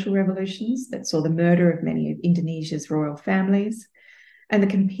social revolutions that saw the murder of many of Indonesia's royal families and the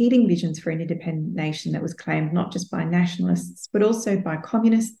competing visions for an independent nation that was claimed not just by nationalists, but also by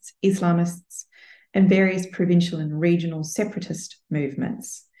communists, Islamists, and various provincial and regional separatist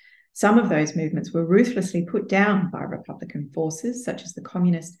movements. Some of those movements were ruthlessly put down by Republican forces, such as the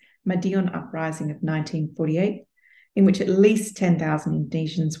communist Madiun uprising of 1948, in which at least 10,000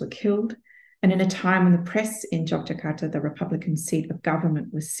 Indonesians were killed, and in a time when the press in Yogyakarta, the Republican seat of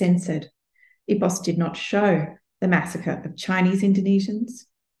government, was censored. Ipos did not show the massacre of Chinese Indonesians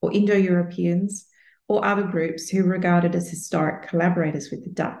or Indo-Europeans or other groups who were regarded as historic collaborators with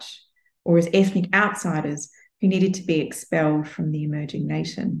the Dutch or as ethnic outsiders who needed to be expelled from the emerging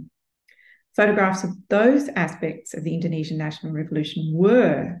nation. Photographs of those aspects of the Indonesian National Revolution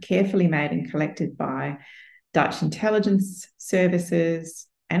were carefully made and collected by Dutch intelligence services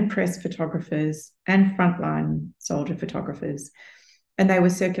and press photographers and frontline soldier photographers, and they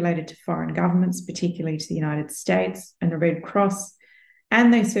were circulated to foreign governments, particularly to the United States and the Red Cross,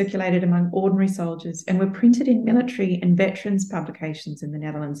 and they circulated among ordinary soldiers and were printed in military and veterans publications in the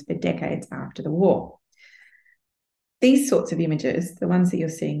Netherlands for decades after the war. These sorts of images, the ones that you're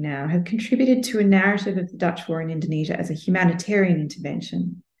seeing now, have contributed to a narrative of the Dutch war in Indonesia as a humanitarian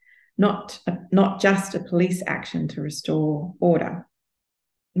intervention, not just a police action to restore order.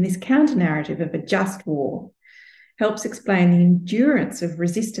 And this counter-narrative of a just war helps explain the endurance of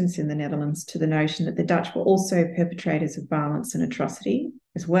resistance in the Netherlands to the notion that the Dutch were also perpetrators of violence and atrocity,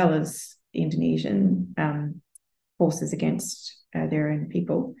 as well as the Indonesian forces against their own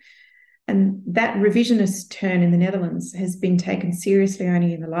people. And that revisionist turn in the Netherlands has been taken seriously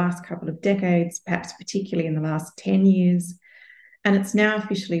only in the last couple of decades, perhaps particularly in the last 10 years. And it's now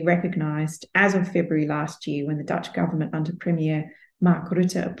officially recognised as of February last year, when the Dutch government under Premier Mark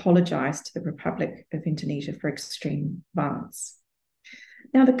Rutte apologised to the Republic of Indonesia for extreme violence.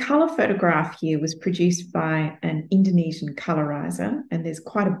 Now, the colour photograph here was produced by an Indonesian colorizer, and there's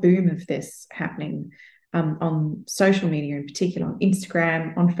quite a boom of this happening on social media, in particular on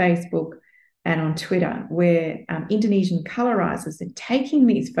Instagram, on Facebook, and on Twitter, where Indonesian colorizers are taking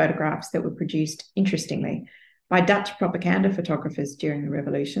these photographs that were produced, interestingly, by Dutch propaganda photographers during the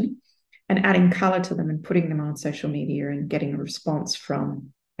revolution and adding color to them and putting them on social media and getting a response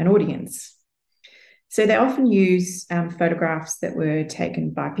from an audience. So they often use photographs that were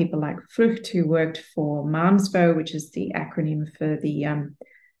taken by people like Vlucht, who worked for MAMSVO, which is the acronym for the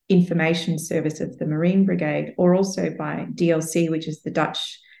Information Service of the Marine Brigade, or also by DLC, which is the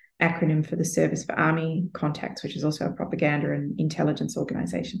Dutch acronym for the Service for Army Contacts, which is also a propaganda and intelligence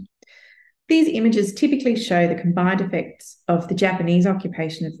organization. These images typically show the combined effects of the Japanese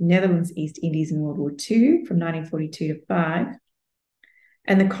occupation of the Netherlands East Indies in World War II from 1942 to 5,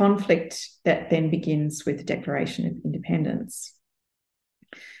 and the conflict that then begins with the Declaration of Independence.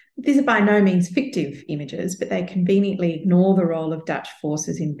 These are by no means fictive images, but they conveniently ignore the role of Dutch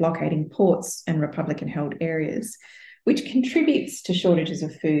forces in blockading ports and Republican-held areas, which contributes to shortages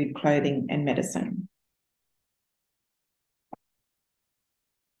of food, clothing, and medicine.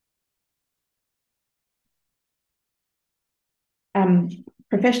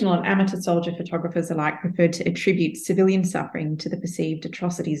 Professional and amateur soldier photographers alike preferred to attribute civilian suffering to the perceived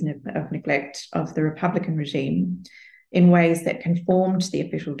atrocities of neglect of the Republican regime in ways that conformed to the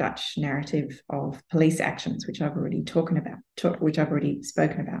official Dutch narrative of police actions, which I've already spoken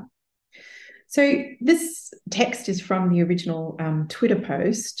about. So this text is from the original Twitter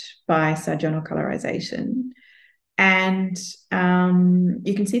post by Sarjono Colorization. And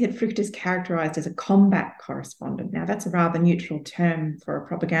you can see that Vlucht is characterized as a combat correspondent. Now, that's a rather neutral term for a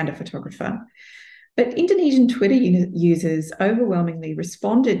propaganda photographer. But Indonesian Twitter users overwhelmingly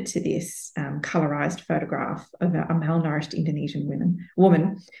responded to this colorized photograph of a malnourished Indonesian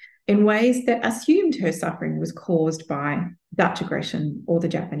woman in ways that assumed her suffering was caused by Dutch aggression or the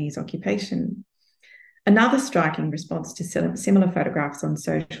Japanese occupation. Another striking response to similar photographs on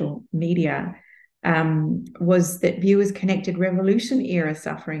social media was that viewers connected revolution-era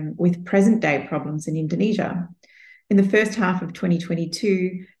suffering with present-day problems in Indonesia. In the first half of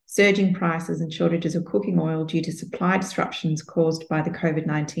 2022, surging prices and shortages of cooking oil due to supply disruptions caused by the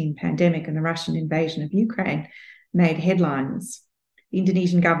COVID-19 pandemic and the Russian invasion of Ukraine made headlines. The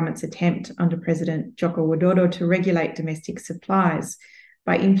Indonesian government's attempt under President Joko Widodo to regulate domestic supplies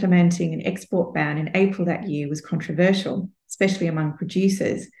by implementing an export ban in April that year was controversial, especially among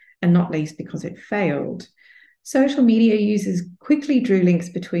producers, and not least because it failed. Social media users quickly drew links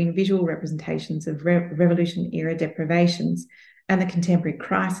between visual representations of revolution-era deprivations and the contemporary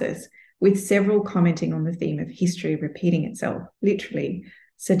crisis, with several commenting on the theme of history repeating itself, literally,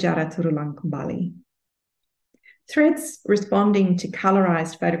 sejarah terulang kembali. Threads responding to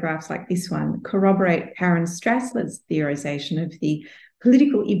colorized photographs like this one corroborate Karen Strassler's theorization of the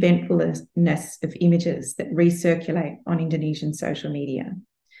political eventfulness of images that recirculate on Indonesian social media.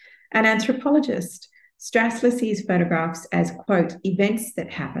 An anthropologist, Strassler sees photographs as, quote, events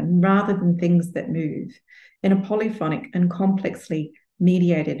that happen rather than things that move in a polyphonic and complexly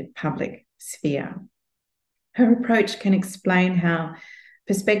mediated public sphere. Her approach can explain how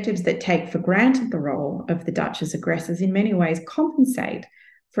perspectives that take for granted the role of the Dutch as aggressors in many ways compensate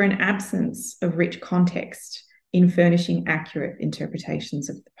for an absence of rich context in furnishing accurate interpretations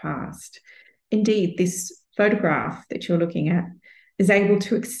of the past. Indeed, this photograph that you're looking at is able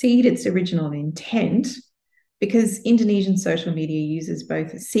to exceed its original intent because Indonesian social media uses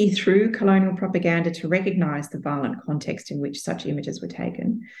both see-through colonial propaganda to recognize the violent context in which such images were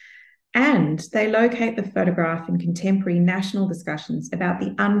taken, and they locate the photograph in contemporary national discussions about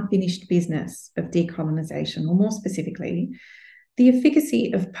the unfinished business of decolonisation, or more specifically, the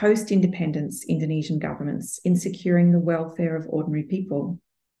efficacy of post-independence Indonesian governments in securing the welfare of ordinary people.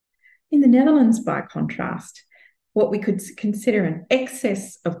 In the Netherlands, by contrast, what we could consider an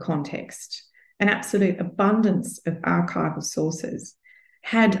excess of context, an absolute abundance of archival sources,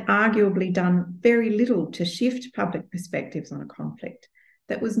 had arguably done very little to shift public perspectives on a conflict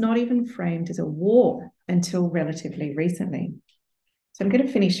that was not even framed as a war until relatively recently. So I'm going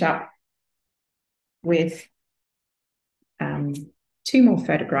to finish up with two more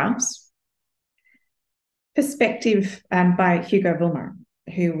photographs. Perspective by Hugo Wilmer,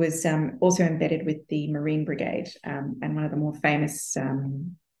 who was also embedded with the Marine Brigade and one of the more famous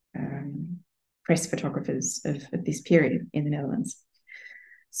press photographers of this period in the Netherlands.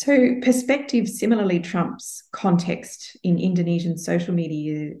 So perspective similarly trumps context in Indonesian social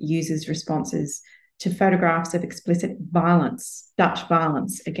media users' responses to photographs of explicit violence, Dutch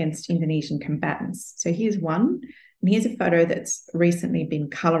violence against Indonesian combatants. So here's one, and here's a photo that's recently been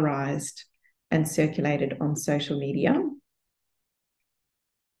colorized and circulated on social media.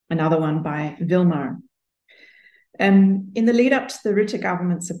 Another one by Wilmar. In the lead up to the Rutte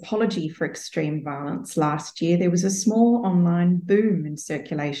government's apology for extreme violence last year, there was a small online boom in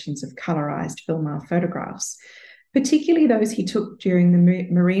circulations of colorized Wilmar photographs, particularly those he took during the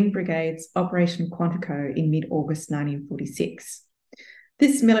Marine Brigade's Operation Quantico in mid-August 1946.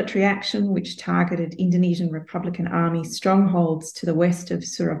 This military action, which targeted Indonesian Republican Army strongholds to the west of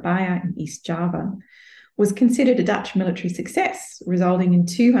Surabaya in East Java, was considered a Dutch military success, resulting in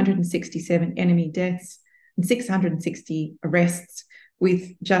 267 enemy deaths and 660 arrests,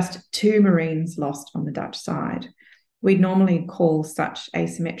 with just 2 Marines lost on the Dutch side. We'd normally call such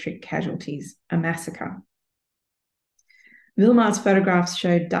asymmetric casualties a massacre. Wilmar's photographs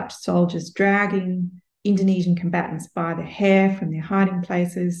showed Dutch soldiers dragging Indonesian combatants by the hair from their hiding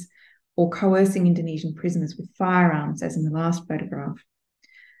places or coercing Indonesian prisoners with firearms, as in the last photograph.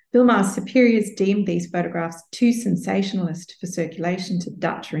 Wilmar's superiors deemed these photographs too sensationalist for circulation to the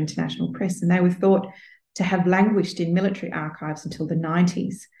Dutch or international press, and they were thought to have languished in military archives until the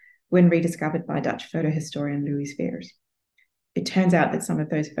 90s, when rediscovered by Dutch photo historian Louis Veers. It turns out that some of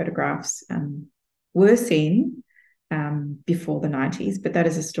those photographs were seen before the 90s, but that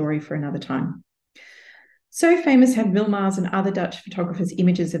is a story for another time. So famous have Wilmar's and other Dutch photographers'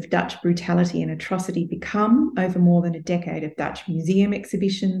 images of Dutch brutality and atrocity become over more than a decade of Dutch museum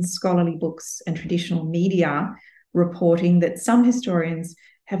exhibitions, scholarly books, and traditional media reporting that some historians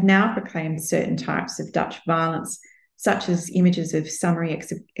have now proclaimed certain types of Dutch violence, such as images of summary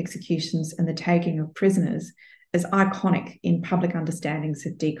executions and the taking of prisoners, as iconic in public understandings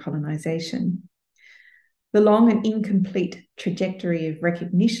of decolonisation. The long and incomplete trajectory of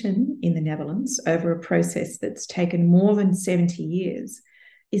recognition in the Netherlands over a process that's taken more than 70 years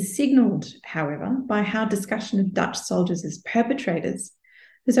is signalled, however, by how discussion of Dutch soldiers as perpetrators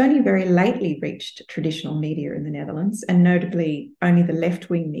has only very lately reached traditional media in the Netherlands, and notably only the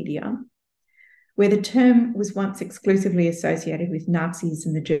left-wing media, where the term was once exclusively associated with Nazis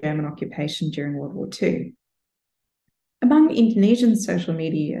and the German occupation during World War II. Among Indonesian social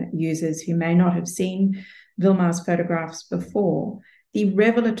media users who may not have seen Wilmar's photographs before, the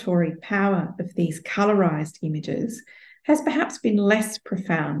revelatory power of these colorized images has perhaps been less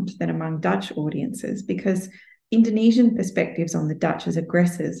profound than among Dutch audiences, because Indonesian perspectives on the Dutch as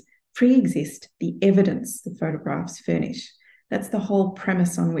aggressors pre-exist the evidence the photographs furnish. That's the whole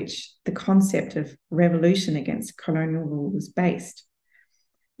premise on which the concept of revolution against colonial rule was based.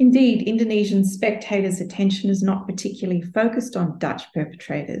 Indeed, Indonesian spectators' attention is not particularly focused on Dutch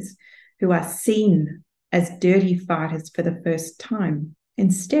perpetrators who are seen as dirty fighters for the first time.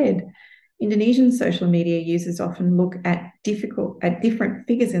 Instead, Indonesian social media users often look at different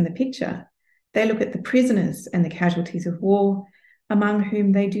figures in the picture. They look at the prisoners and the casualties of war, among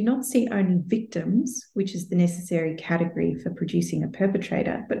whom they do not see only victims, which is the necessary category for producing a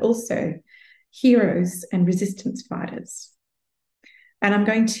perpetrator, but also heroes and resistance fighters. And I'm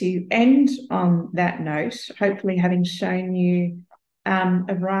going to end on that note, hopefully having shown you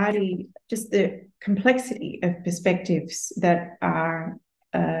a variety, just the complexity of perspectives that are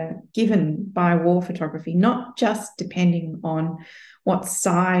given by war photography, not just depending on what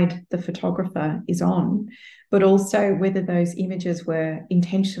side the photographer is on, but also whether those images were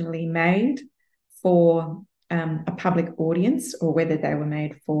intentionally made for a public audience or whether they were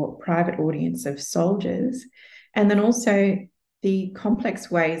made for private audience of soldiers. And then also the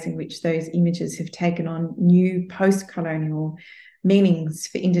complex ways in which those images have taken on new post-colonial meanings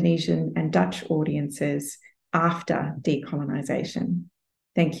for Indonesian and Dutch audiences after decolonisation.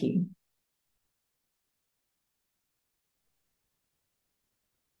 Thank you.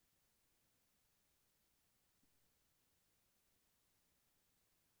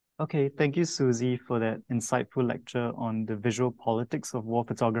 Okay, thank you, Susie, for that insightful lecture on the visual politics of war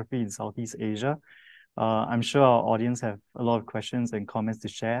photography in Southeast Asia. I'm sure our audience have a lot of questions and comments to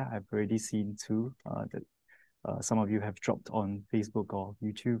share. I've already seen two that some of you have dropped on Facebook or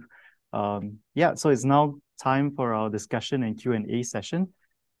YouTube. Yeah, so it's now time for our discussion and Q&A session.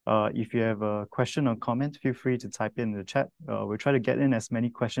 If you have a question or comment, feel free to type in the chat. We'll try to get in as many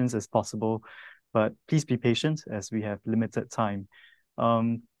questions as possible, but please be patient as we have limited time.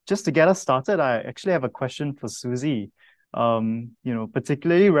 Just to get us started, I actually have a question for Susie.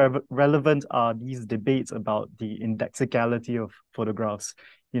 Particularly relevant are these debates about the indexicality of photographs,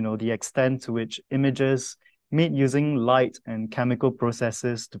 the extent to which images made using light and chemical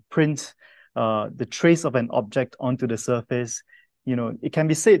processes to print the trace of an object onto the surface, it can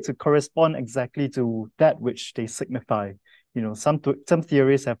be said to correspond exactly to that which they signify. Some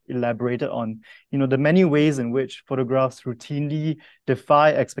theories have elaborated on, the many ways in which photographs routinely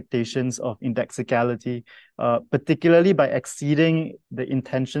defy expectations of indexicality, particularly by exceeding the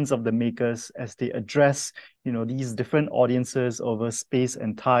intentions of the makers as they address, these different audiences over space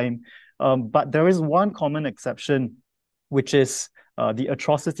and time. But there is one common exception, which is the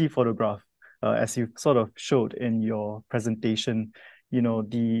atrocity photograph, as you sort of showed in your presentation.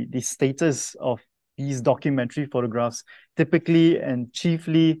 The status of these documentary photographs typically and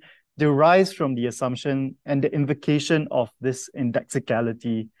chiefly derives from the assumption and the invocation of this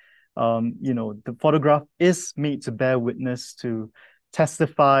indexicality. The photograph is made to bear witness, to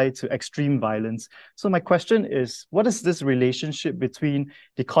testify to extreme violence. So my question is, what is this relationship between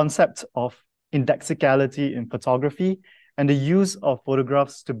the concept of indexicality in photography and the use of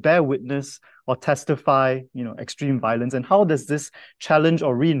photographs to bear witness or testify, extreme violence? And how does this challenge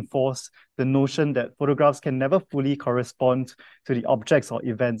or reinforce the notion that photographs can never fully correspond to the objects or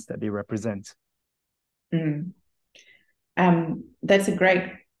events that they represent? That's a great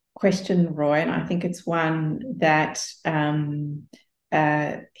question, Roy, and I think it's one that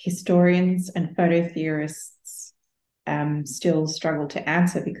historians and photo theorists still struggle to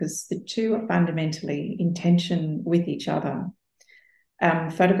answer, because the two are fundamentally in tension with each other.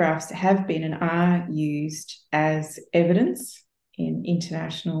 Photographs have been and are used as evidence in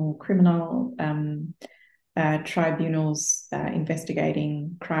international criminal tribunals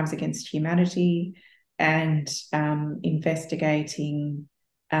investigating crimes against humanity and investigating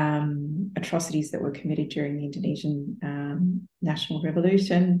atrocities that were committed during the Indonesian National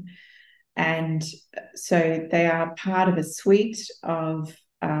Revolution. And so they are part of a suite of,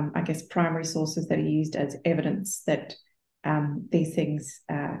 primary sources that are used as evidence that these things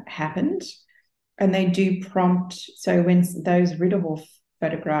happened. And they do prompt, so when those Ridderhof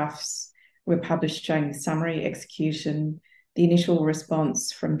photographs were published showing the summary execution, the initial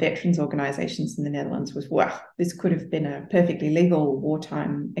response from veterans organisations in the Netherlands was, wow, this could have been a perfectly legal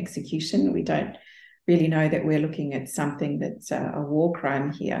wartime execution. We don't really know that we're looking at something that's a war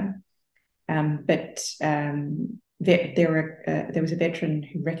crime here. But there was a veteran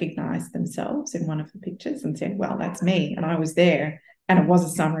who recognised themselves in one of the pictures and said, well, that's me, and I was there, and it was a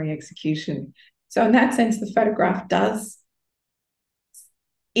summary execution. So in that sense, the photograph does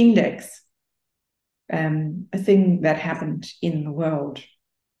index a thing that happened in the world.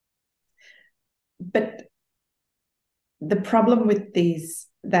 But the problem with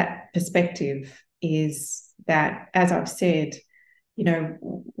that perspective is that, as I've said,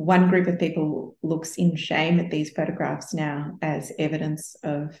 one group of people looks in shame at these photographs now as evidence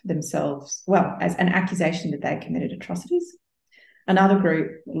of themselves, well, as an accusation that they committed atrocities. Another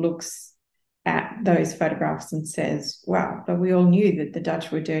group looks at those photographs and says, wow, but we all knew that the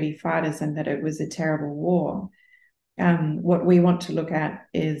Dutch were dirty fighters and that it was a terrible war. What we want to look at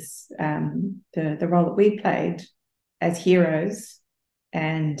is the role that we played as heroes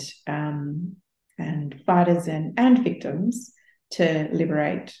and fighters and victims to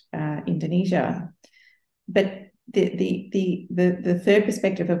liberate Indonesia. But the third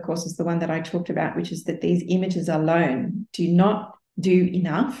perspective, of course, is the one that I talked about, which is that these images alone do not do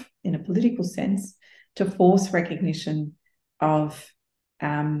enough in a political sense to force recognition of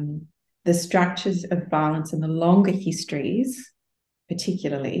the structures of violence and the longer histories,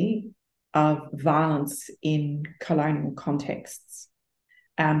 particularly of violence in colonial contexts.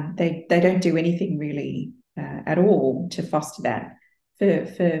 They don't do anything really at all to foster that.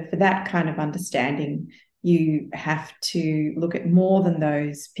 For that kind of understanding, you have to look at more than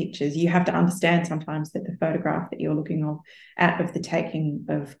those pictures. You have to understand sometimes that the photograph that you're looking at of the taking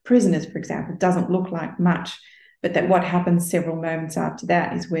of prisoners, for example, doesn't look like much, but that what happens several moments after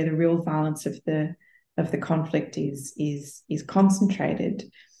that is where the real violence of the conflict is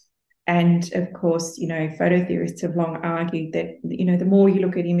concentrated. And of course, photo theorists have long argued that, the more you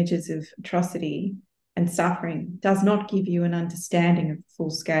look at images of atrocity and suffering, does not give you an understanding of the full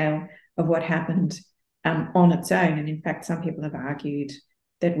scale of what happened on its own. And in fact, some people have argued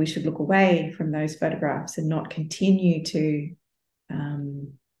that we should look away from those photographs and not continue to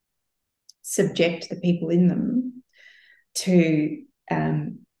subject the people in them to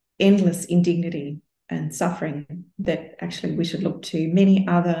endless indignity and suffering, that actually we should look to many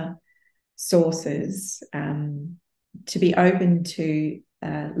other sources to be open to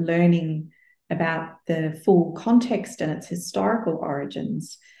learning about the full context and its historical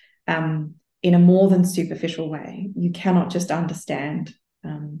origins in a more than superficial way. You cannot just understand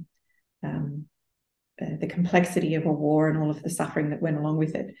the complexity of a war and all of the suffering that went along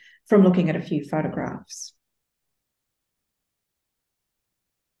with it from looking at a few photographs.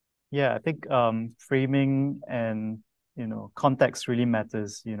 Yeah, I think framing and context really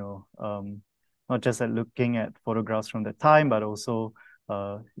matters. Not just at looking at photographs from the time, but also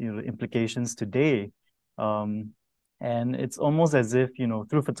the implications today. And it's almost as if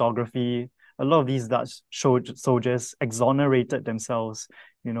through photography, a lot of these Dutch soldiers exonerated themselves,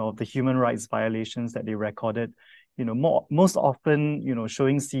 of the human rights violations that they recorded. Most often,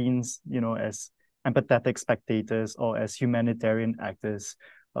 showing scenes, as empathetic spectators or as humanitarian actors.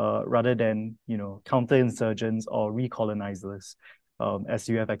 Rather than counterinsurgents or recolonizers, as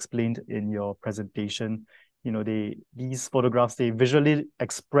you have explained in your presentation. These photographs, they visually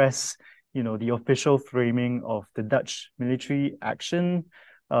express the official framing of the Dutch military action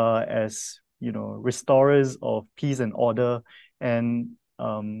as restorers of peace and order, and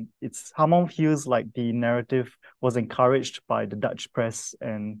it's somehow feels like the narrative was encouraged by the Dutch press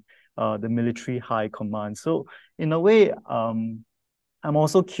and the military high command. So in a way, I'm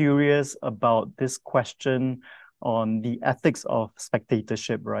also curious about this question on the ethics of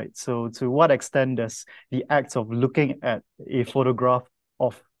spectatorship, right? So to what extent does the act of looking at a photograph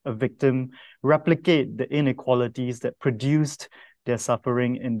of a victim replicate the inequalities that produced their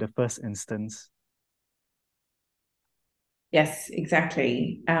suffering in the first instance? Yes,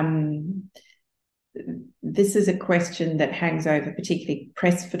 exactly. This is a question that hangs over particularly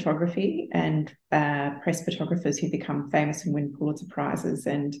press photography and press photographers who become famous and win Pulitzer Prizes.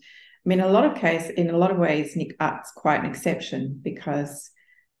 And I mean, in a lot of ways, Nick Utt's quite an exception, because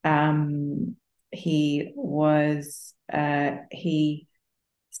he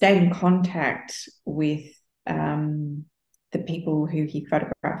stayed in contact with the people who he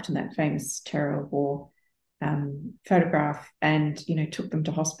photographed in that famous terror war photograph, and took them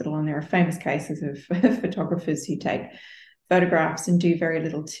to hospital. And there are famous cases of photographers who take photographs and do very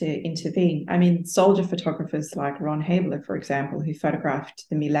little to intervene. I mean, soldier photographers like Ron Hebler, for example, who photographed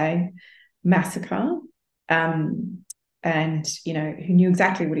the Millet massacre, and who knew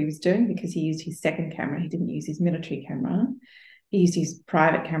exactly what he was doing, because he used his second camera. He didn't use his military camera. He used his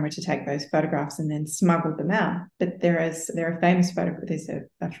private camera to take those photographs and then smuggled them out. But there are famous photographs. There's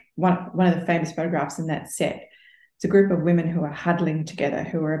one of the famous photographs in that set. It's a group of women who are huddling together,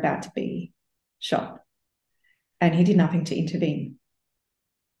 who are about to be shot, and he did nothing to intervene.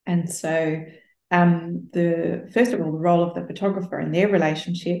 And so, first of all, the role of the photographer and their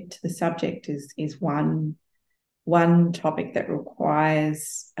relationship to the subject is one topic that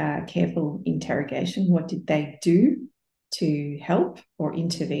requires careful interrogation. What did they do to help or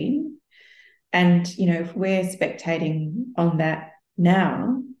intervene? And if we're spectating on that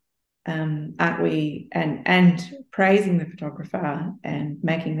now, aren't we, and praising the photographer and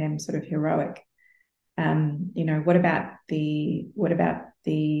making them sort of heroic? What about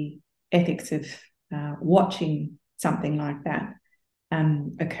the ethics of watching something like that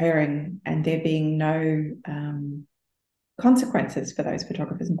occurring, and there being no consequences for those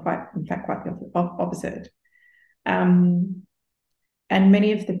photographers, and in fact quite the opposite? And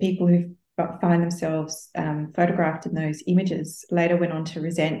many of the people who find themselves photographed in those images later went on to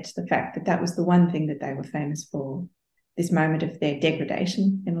resent the fact that that was the one thing that they were famous for, this moment of their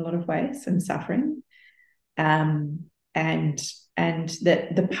degradation in a lot of ways and suffering, and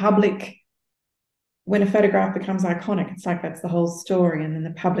that the public, when a photograph becomes iconic, it's like that's the whole story, and then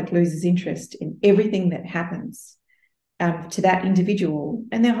the public loses interest in everything that happens to that individual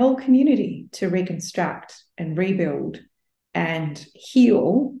and their whole community to reconstruct and rebuild and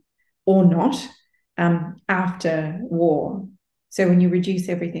heal, or not, after war. So when you reduce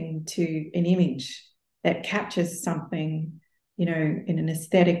everything to an image that captures something, in an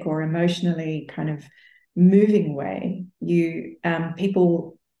aesthetic or emotionally kind of moving way,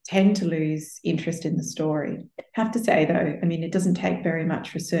 people tend to lose interest in the story. I have to say, though, I mean, it doesn't take very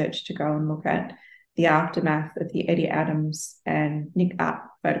much research to go and look at the aftermath of the Eddie Adams and Nick Up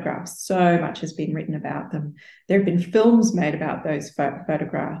photographs. So much has been written about them. There have been films made about those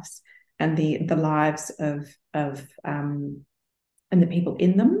photographs and the lives of and the people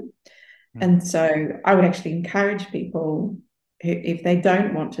in them. And so I would actually encourage people who, if they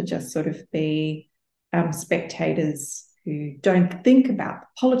don't want to just sort of be spectators who don't think about the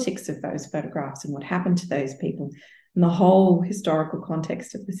politics of those photographs and what happened to those people and the whole historical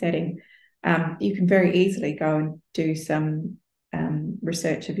context of the setting, you can very easily go and do some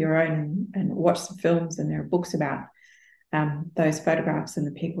research of your own and watch some films, and there are books about those photographs and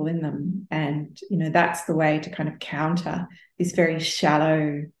the people in them. And, you know, that's the way to kind of counter this very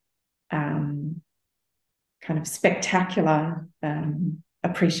shallow, kind of spectacular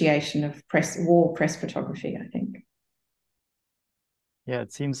appreciation of war press photography, I think. Yeah,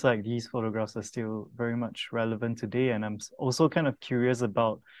 it seems like these photographs are still very much relevant today. And I'm also kind of curious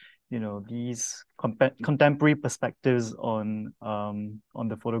about, you know, these contemporary perspectives on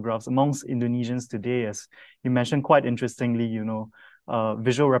the photographs amongst Indonesians today. As you mentioned, quite interestingly, you know,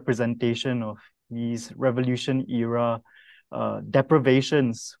 visual representation of these revolution era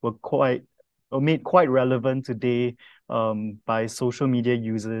deprivations were made quite relevant today by social media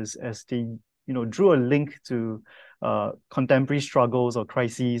users, as they, you know, drew a link to contemporary struggles or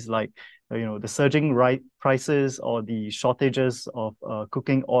crises like, you know, the surging prices or the shortages of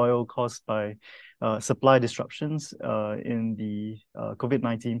cooking oil caused by supply disruptions in the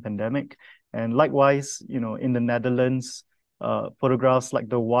COVID-19 pandemic. And likewise, you know, in the Netherlands, photographs like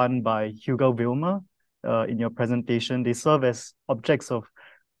the one by Hugo Wilmer in your presentation, they serve as objects of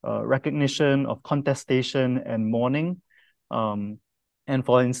recognition, of contestation and mourning. And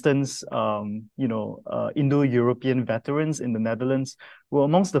for instance, you know, Indo-European veterans in the Netherlands were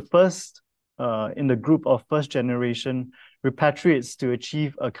amongst the first in the group of first-generation repatriates to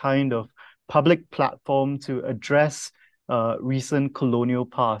achieve a kind of public platform to address recent colonial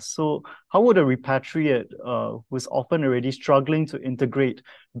past. So how would a repatriate who's often already struggling to integrate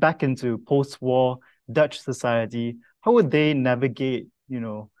back into post-war Dutch society, how would they navigate, you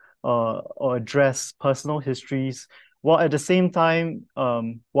know, or address personal histories, while at the same time,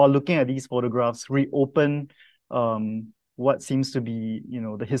 while looking at these photographs, reopen what seems to be, you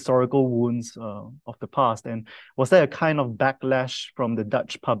know, the historical wounds of the past? And was there a kind of backlash from the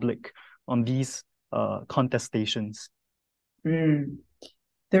Dutch public on these contestations? The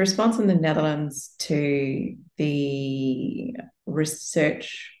response in the Netherlands to the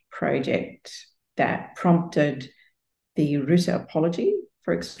research project that prompted the Rutte apology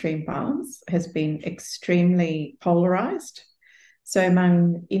for extreme violence has been extremely polarized. So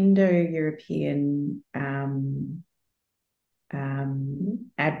among Indo-European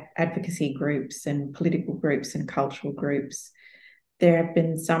advocacy groups and political groups and cultural groups, there have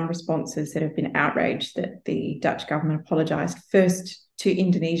been some responses that have been outraged that the Dutch government apologised first to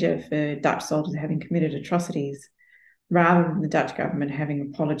Indonesia for Dutch soldiers having committed atrocities, rather than the Dutch government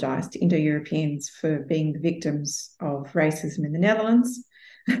having apologised to Indo-Europeans for being the victims of racism in the Netherlands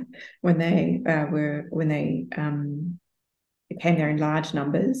when they came there in large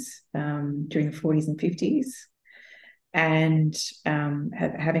numbers during the 40s and 50s, and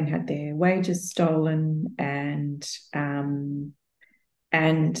having had their wages stolen, and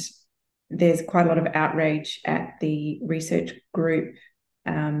there's quite a lot of outrage at the research group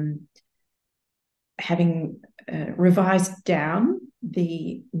having revised down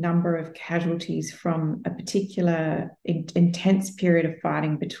the number of casualties from a particular intense period of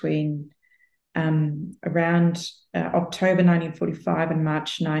fighting between around October 1945 and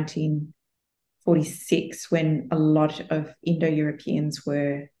March 1946, when a lot of Indo-Europeans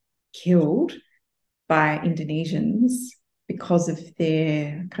were killed by Indonesians because of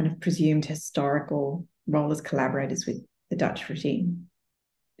their kind of presumed historical role as collaborators with the Dutch regime,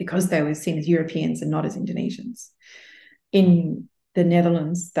 because they were seen as Europeans and not as Indonesians. In the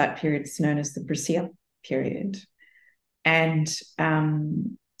Netherlands, that period is known as the Brazil period. And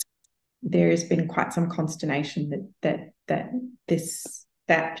there has been quite some consternation that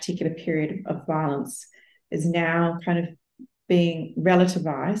particular period of violence is now kind of being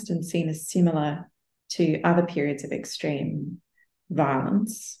relativized and seen as similar to other periods of extreme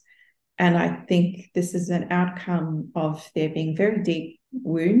violence. And I think this is an outcome of there being very deep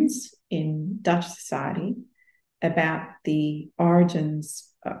wounds in Dutch society about the origins,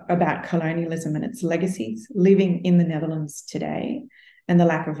 about colonialism and its legacies living in the Netherlands today, and the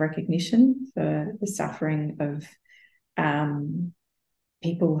lack of recognition for the suffering of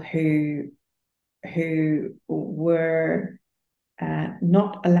people who were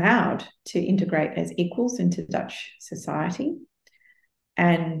not allowed to integrate as equals into Dutch society.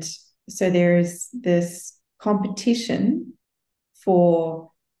 And so there is this competition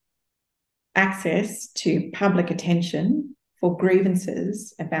for access to public attention for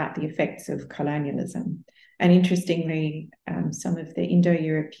grievances about the effects of colonialism. And interestingly, some of the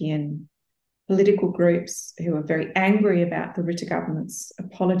Indo-European political groups who are very angry about the Rutte government's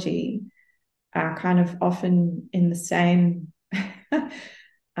apology are kind of often in the same, kind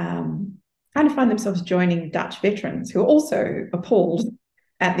of find themselves joining Dutch veterans who are also appalled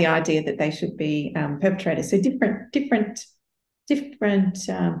at the idea that they should be perpetrators. So different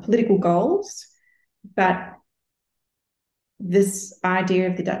political goals, but this idea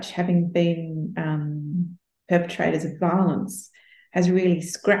of the Dutch having been perpetrators of violence has really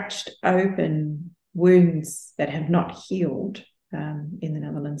scratched open wounds that have not healed in the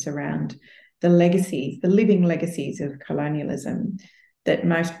Netherlands around the legacies, the living legacies of colonialism that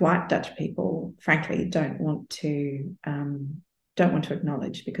most white Dutch people, frankly, don't want to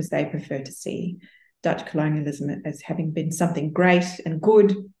acknowledge, because they prefer to see Dutch colonialism as having been something great and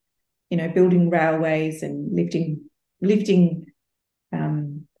good, building railways and lifting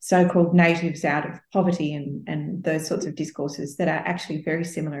so-called natives out of poverty and those sorts of discourses that are actually very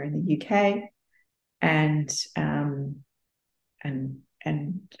similar in the UK and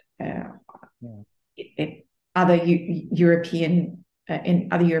other European in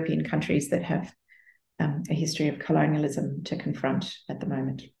other European countries that have a history of colonialism to confront at the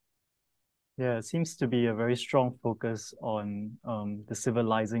moment. Yeah, it seems to be a very strong focus on the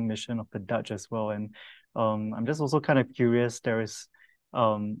civilizing mission of the Dutch as well. And I'm just also kind of curious, there is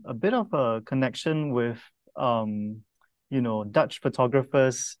a bit of a connection with, Dutch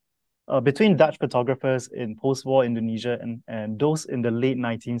photographers, between Dutch photographers in post-war Indonesia and those in the late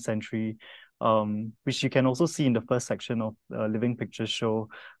 19th century, which you can also see in the first section of the Living Pictures show,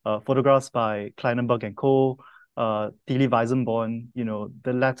 photographs by Kleinenberg and Co., Tilly Weizenborn,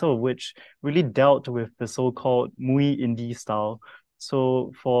 the latter of which really dealt with the so-called muy indie style.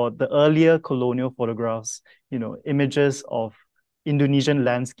 So for the earlier colonial photographs, images of Indonesian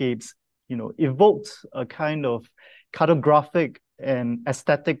landscapes, evoked a kind of cartographic and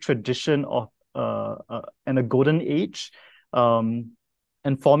aesthetic tradition of and a golden age,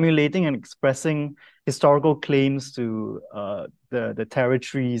 and formulating and expressing historical claims to the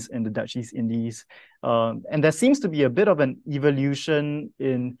territories in the Dutch East Indies. And there seems to be a bit of an evolution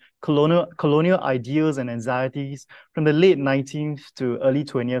in colonial ideals and anxieties from the late 19th to early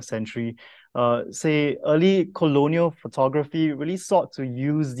 20th century. Say, early colonial photography really sought to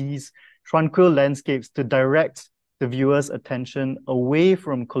use these tranquil landscapes to direct the viewer's attention away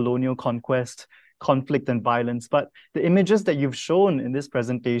from colonial conquest, conflict, and violence. But the images that you've shown in this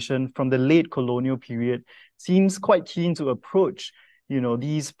presentation from the late colonial period seems quite keen to approach,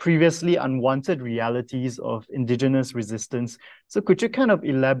 these previously unwanted realities of indigenous resistance. So could you kind of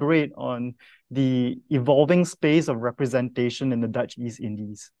elaborate on the evolving space of representation in the Dutch East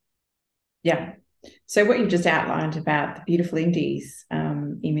Indies? Yeah. So what you've just outlined about the beautiful Indies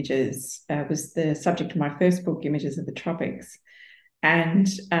images was the subject of my first book, Images of the Tropics. And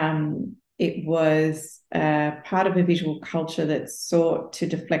it was part of a visual culture that sought to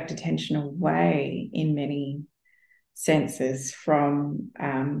deflect attention away in many senses from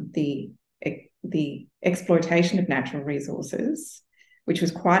the exploitation of natural resources, which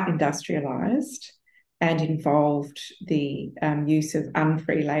was quite industrialized and involved the use of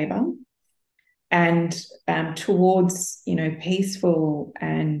unfree labor, and towards peaceful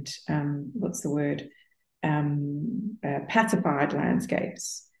and pacified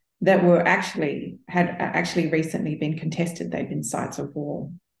landscapes that had actually recently been contested. They'd been sites of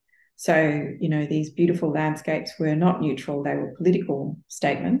war. So these beautiful landscapes were not neutral; they were political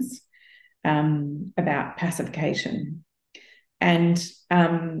statements about pacification. And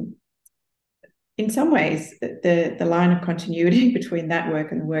in some ways, the line of continuity between that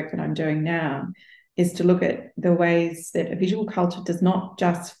work and the work that I'm doing now is to look at the ways that a visual culture does not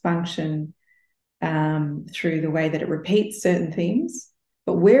just function through the way that it repeats certain themes,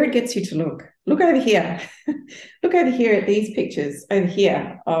 but where it gets you to look. Look over here. Look over here at these pictures over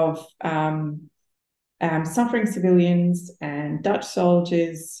here of suffering civilians and Dutch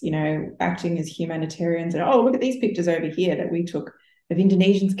soldiers, acting as humanitarians. And look at these pictures over here that we took of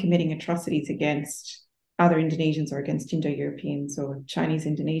Indonesians committing atrocities against other Indonesians or against Indo-Europeans or Chinese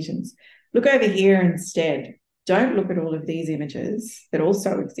Indonesians. Look over here instead. Don't look at all of these images that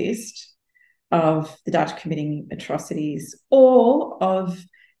also exist of the Dutch committing atrocities or of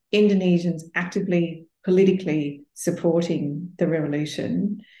Indonesians actively, politically supporting the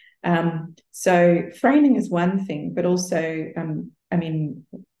revolution. So framing is one thing, but also,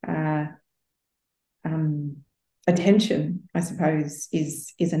 attention, I suppose,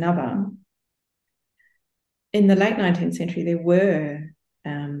 is another. In the late 19th century, there were,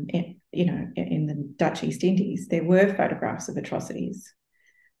 in the Dutch East Indies, there were photographs of atrocities.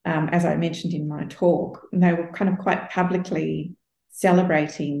 As I mentioned in my talk, and they were kind of quite publicly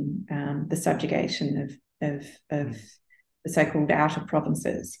celebrating the subjugation of the so-called outer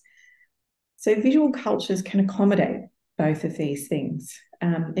provinces. So visual cultures can accommodate both of these things.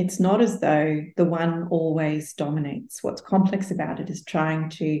 It's not as though the one always dominates. What's complex about it is trying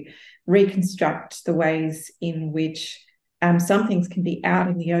to reconstruct the ways in which some things can be out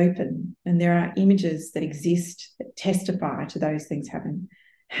in the open, and there are images that exist that testify to those things having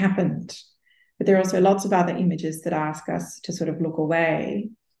happened. But there are also lots of other images that ask us to sort of look away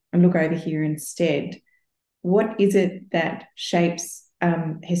and look over here instead. What is it that shapes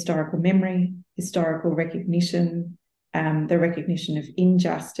historical memory, historical recognition, the recognition of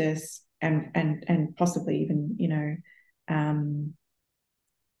injustice, and possibly even,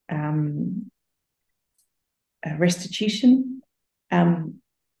 restitution?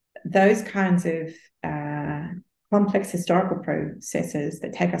 Those kinds of complex historical processes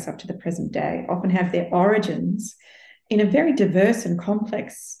that take us up to the present day often have their origins in a very diverse and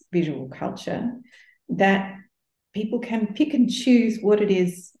complex visual culture, that people can pick and choose what it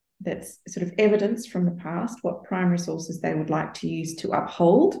is that's sort of evidence from the past, what primary sources they would like to use to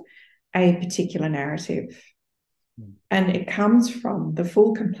uphold a particular narrative. And it comes from the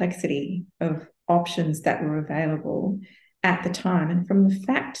full complexity of options that were available at the time, and from the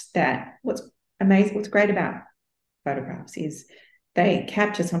fact that what's great about photographs is they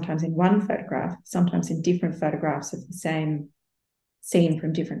capture, sometimes in one photograph, sometimes in different photographs of the same scene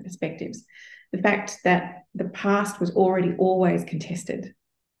from different perspectives, the fact that the past was already always contested.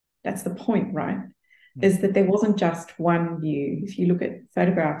 That's the point, right? Is that there wasn't just one view. If you look at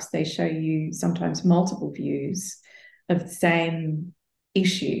photographs, they show you sometimes multiple views of the same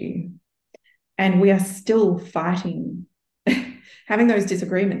issue. And we are still fighting, having those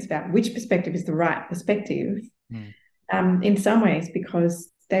disagreements about which perspective is the right perspective, in some ways, because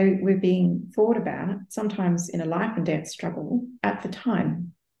they were being thought about, sometimes in a life and death struggle at the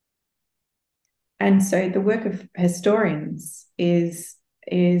time. And so the work of historians is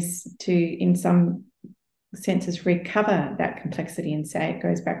to, in some senses, recover that complexity and say it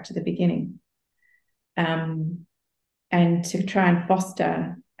goes back to the beginning, and to try and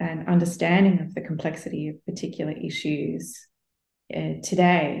foster an understanding of the complexity of particular issues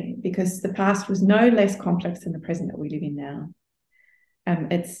today, because the past was no less complex than the present that we live in now.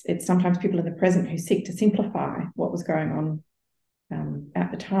 It's sometimes people in the present who seek to simplify what was going on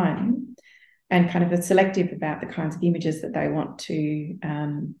at the time, and kind of are selective about the kinds of images that they want to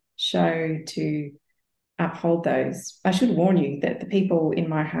show to uphold those. I should warn you that the people in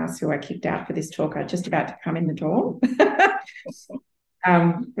my house who I kicked out for this talk are just about to come in the door,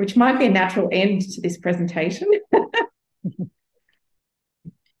 which might be a natural end to this presentation.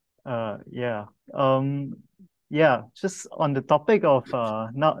 Just on the topic of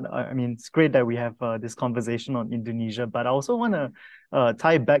it's great that we have this conversation on Indonesia, but I also want to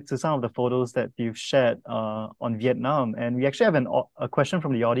tie back to some of the photos that you've shared on Vietnam. And we actually have a question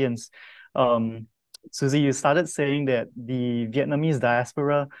from the audience. Susie, you started saying that the Vietnamese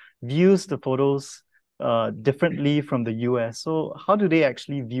diaspora views the photos differently from the US. So how do they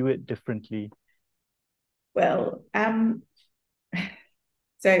actually view it differently? Well,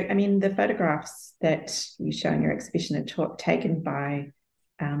 the photographs that you show in your exhibition are taken by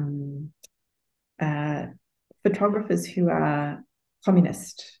photographers who are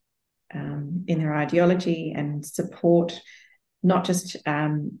communist in their ideology and support not just a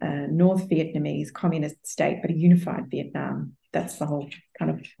North Vietnamese communist state, but a unified Vietnam. That's the whole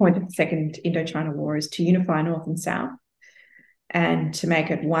kind of point of the Second Indochina War, is to unify North and South and to make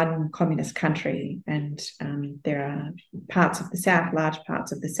it one communist country. And there are parts of the South, large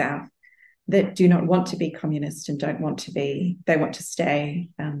parts of the South, that do not want to be communist and they want to stay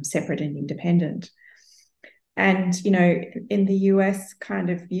separate and independent. And, in the US kind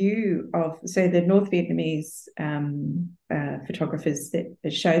of view of, so the North Vietnamese photographers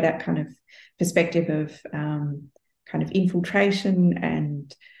that show that kind of perspective of kind of infiltration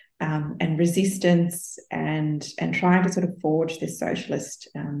and resistance and trying to sort of forge this socialist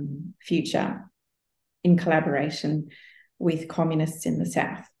future in collaboration with communists in the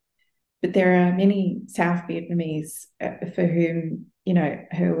South. But there are many South Vietnamese for whom,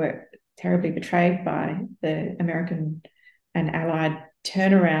 who were terribly betrayed by the American and Allied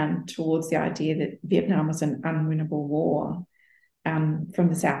turnaround towards the idea that Vietnam was an unwinnable war. From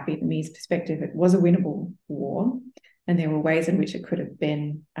the South Vietnamese perspective, it was a winnable war, and there were ways in which it could have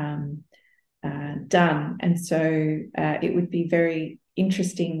been done. And so it would be very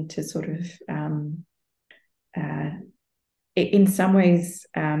interesting to sort of, in some ways,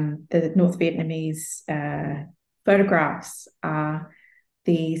 the North Vietnamese photographs are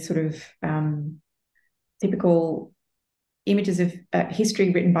the sort of typical images of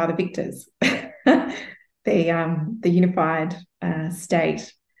history written by the victors, the unified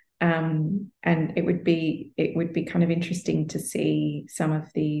state. And it would be kind of interesting to see some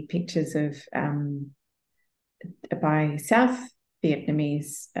of the pictures of by South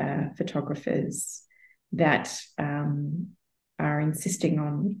Vietnamese photographers that are insisting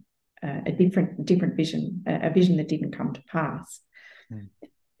on a different vision, a vision that didn't come to pass.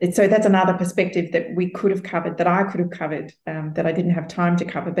 So that's another perspective that we could have covered, that I could have covered, that I didn't have time to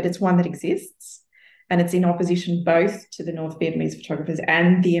cover, but it's one that exists. And it's in opposition both to the North Vietnamese photographers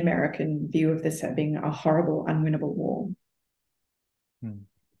and the American view of this being a horrible, unwinnable war.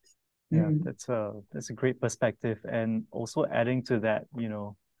 Yeah, that's a great perspective. And also adding to that,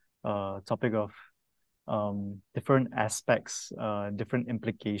 topic of different aspects, different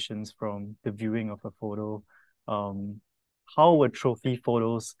implications from the viewing of a photo. How were trophy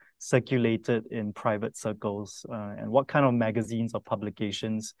photos circulated in private circles, and what kind of magazines or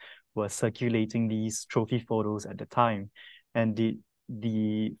publications were circulating these trophy photos at the time? And did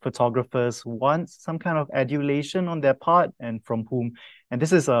the photographers want some kind of adulation on their part, and from whom? And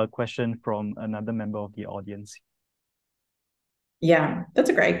this is a question from another member of the audience. Yeah, that's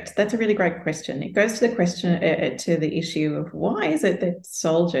a really great question. It goes to the question, to the issue of why is it that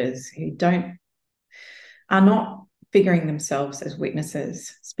soldiers who are not figuring themselves as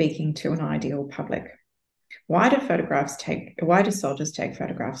witnesses speaking to an ideal public? Why do soldiers take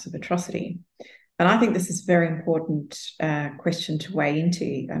photographs of atrocity? And I think this is a very important question to weigh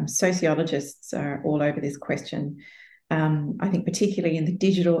into. Sociologists are all over this question. I think particularly in the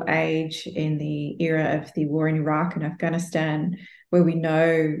digital age, in the era of the war in Iraq and Afghanistan, where we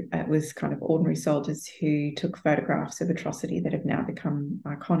know it was kind of ordinary soldiers who took photographs of atrocity that have now become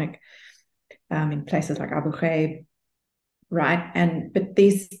iconic in places like Abu Ghraib, right? But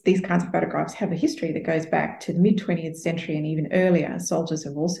these kinds of photographs have a history that goes back to the mid-20th century and even earlier. Soldiers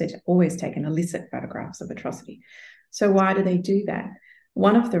have also always taken illicit photographs of atrocity. So why do they do that?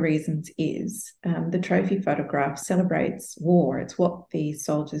 One of the reasons is the trophy photograph celebrates war. It's what the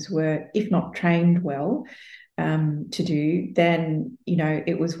soldiers were, if not trained well to do, then,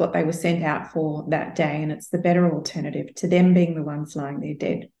 it was what they were sent out for that day, and it's the better alternative to them being the ones lying there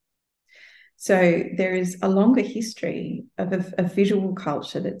dead. So there is a longer history of a visual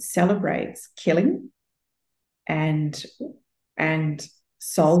culture that celebrates killing and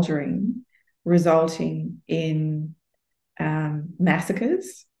soldiering, resulting in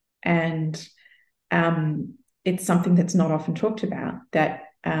massacres. And it's something that's not often talked about, that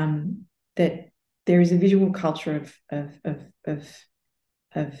there is a visual culture of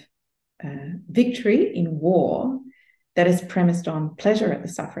victory in war that is premised on pleasure at the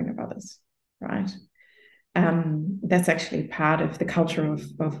suffering of others. Right. That's actually part of the culture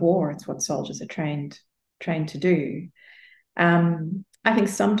of war. It's what soldiers are trained to do. I think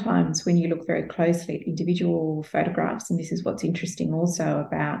sometimes when you look very closely at individual photographs, and this is what's interesting also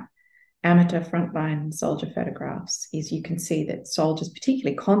about amateur frontline soldier photographs, is you can see that soldiers,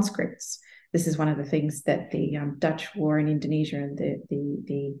 particularly conscripts, this is one of the things that the Dutch war in Indonesia and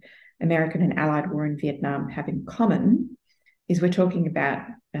the American and Allied war in Vietnam have in common, is we're talking about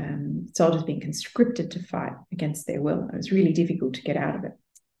soldiers being conscripted to fight against their will. It was really difficult to get out of it.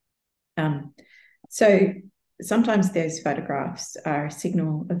 So sometimes those photographs are a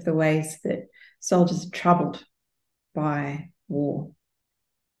signal of the ways that soldiers are troubled by war,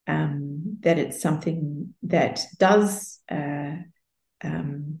 that it's something that does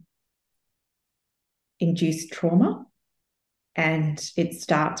induce trauma. And it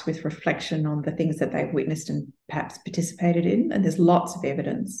starts with reflection on the things that they've witnessed and perhaps participated in. And there's lots of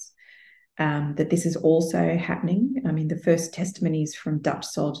evidence that this is also happening. I mean, the first testimonies from Dutch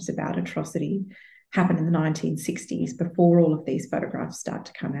soldiers about atrocity happened in the 1960s, before all of these photographs start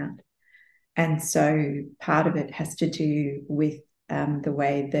to come out. And so part of it has to do with the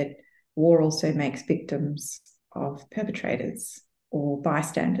way that war also makes victims of perpetrators or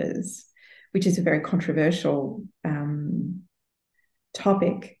bystanders, which is a very controversial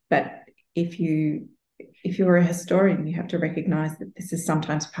topic. But if you're a historian, you have to recognize that this is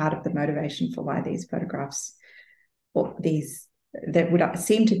sometimes part of the motivation for why these photographs, or these that would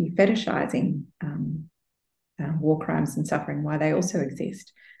seem to be fetishizing war crimes and suffering, why they also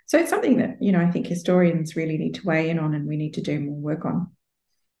exist. So it's something that, I think historians really need to weigh in on, and we need to do more work on.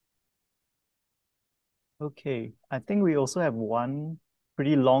 Okay, I think we also have one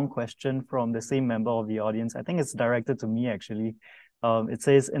pretty long question from the same member of the audience. I think it's directed to me, actually. It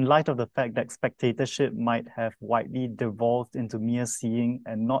says, in light of the fact that spectatorship might have widely devolved into mere seeing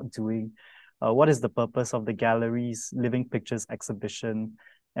and not doing, what is the purpose of the gallery's Living Pictures exhibition?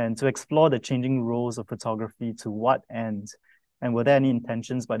 And to explore the changing roles of photography, to what end? And were there any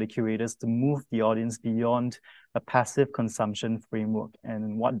intentions by the curators to move the audience beyond a passive consumption framework, and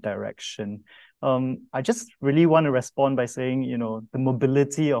in what direction? I just really want to respond by saying, the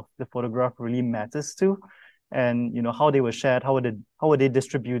mobility of the photograph really matters too. And, how they were shared, how were they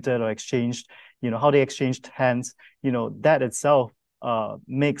distributed or exchanged, how they exchanged hands, that itself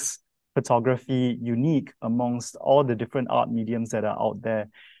makes photography unique amongst all the different art mediums that are out there.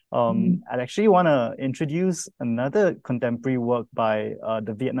 I'd actually want to introduce another contemporary work by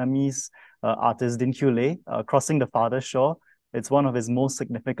the Vietnamese artist Dinh Q. Lê, Crossing the Farther Shore. It's one of his most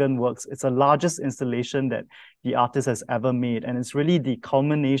significant works. It's the largest installation that the artist has ever made, and it's really the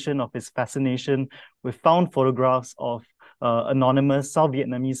culmination of his fascination with found photographs of anonymous South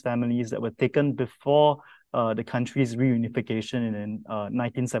Vietnamese families that were taken before the country's reunification in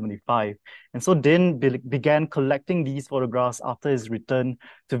 1975. And so Dinh began collecting these photographs after his return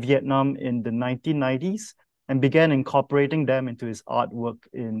to Vietnam in the 1990s and began incorporating them into his artwork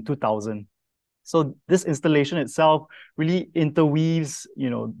in 2000. So this installation itself really interweaves,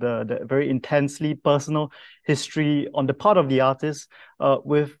 the very intensely personal history on the part of the artist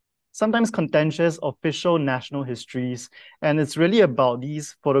with sometimes contentious official national histories. And it's really about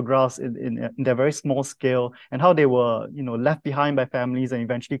these photographs in their very small scale and how they were, left behind by families and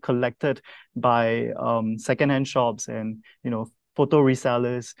eventually collected by secondhand shops and, photo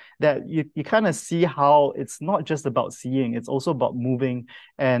resellers, that you kind of see how it's not just about seeing, it's also about moving,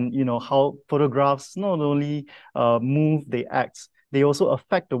 and how photographs not only move, they act, they also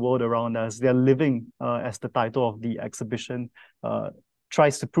affect the world around us. They're living, as the title of the exhibition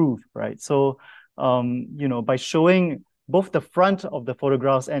tries to prove, right? So by showing both the front of the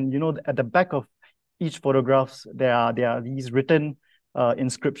photographs and at the back of each photographs, there are these written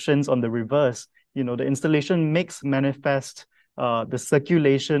inscriptions on the reverse. The installation makes manifest the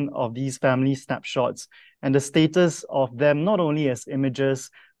circulation of these family snapshots and the status of them not only as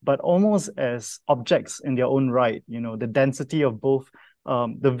images, but almost as objects in their own right. The density of both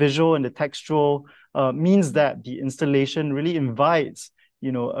the visual and the textual means that the installation really invites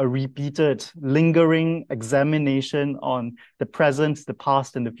a repeated, lingering examination on the present, the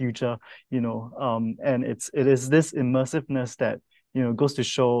past, and the future. And it is this immersiveness that goes to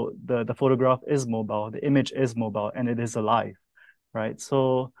show the photograph is mobile, the image is mobile, and it is alive, right?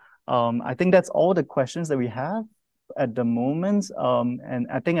 So I think that's all the questions that we have at the moment. And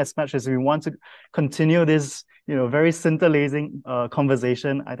I think as much as we want to continue this, very scintillating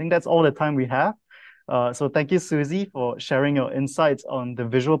conversation, I think that's all the time we have. So thank you, Susie, for sharing your insights on the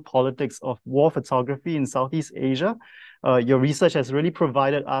visual politics of war photography in Southeast Asia. Your research has really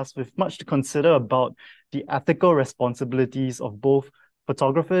provided us with much to consider about the ethical responsibilities of both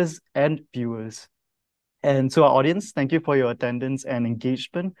photographers and viewers. And to our audience, thank you for your attendance and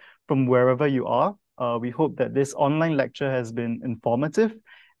engagement from wherever you are. We hope that this online lecture has been informative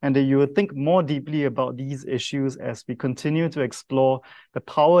and that you will think more deeply about these issues as we continue to explore the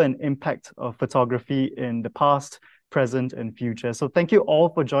power and impact of photography in the past, present, and future. So thank you all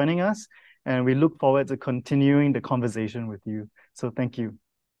for joining us, and we look forward to continuing the conversation with you. So thank you.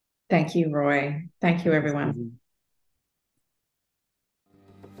 Thank you, Roy. Thank you, everyone.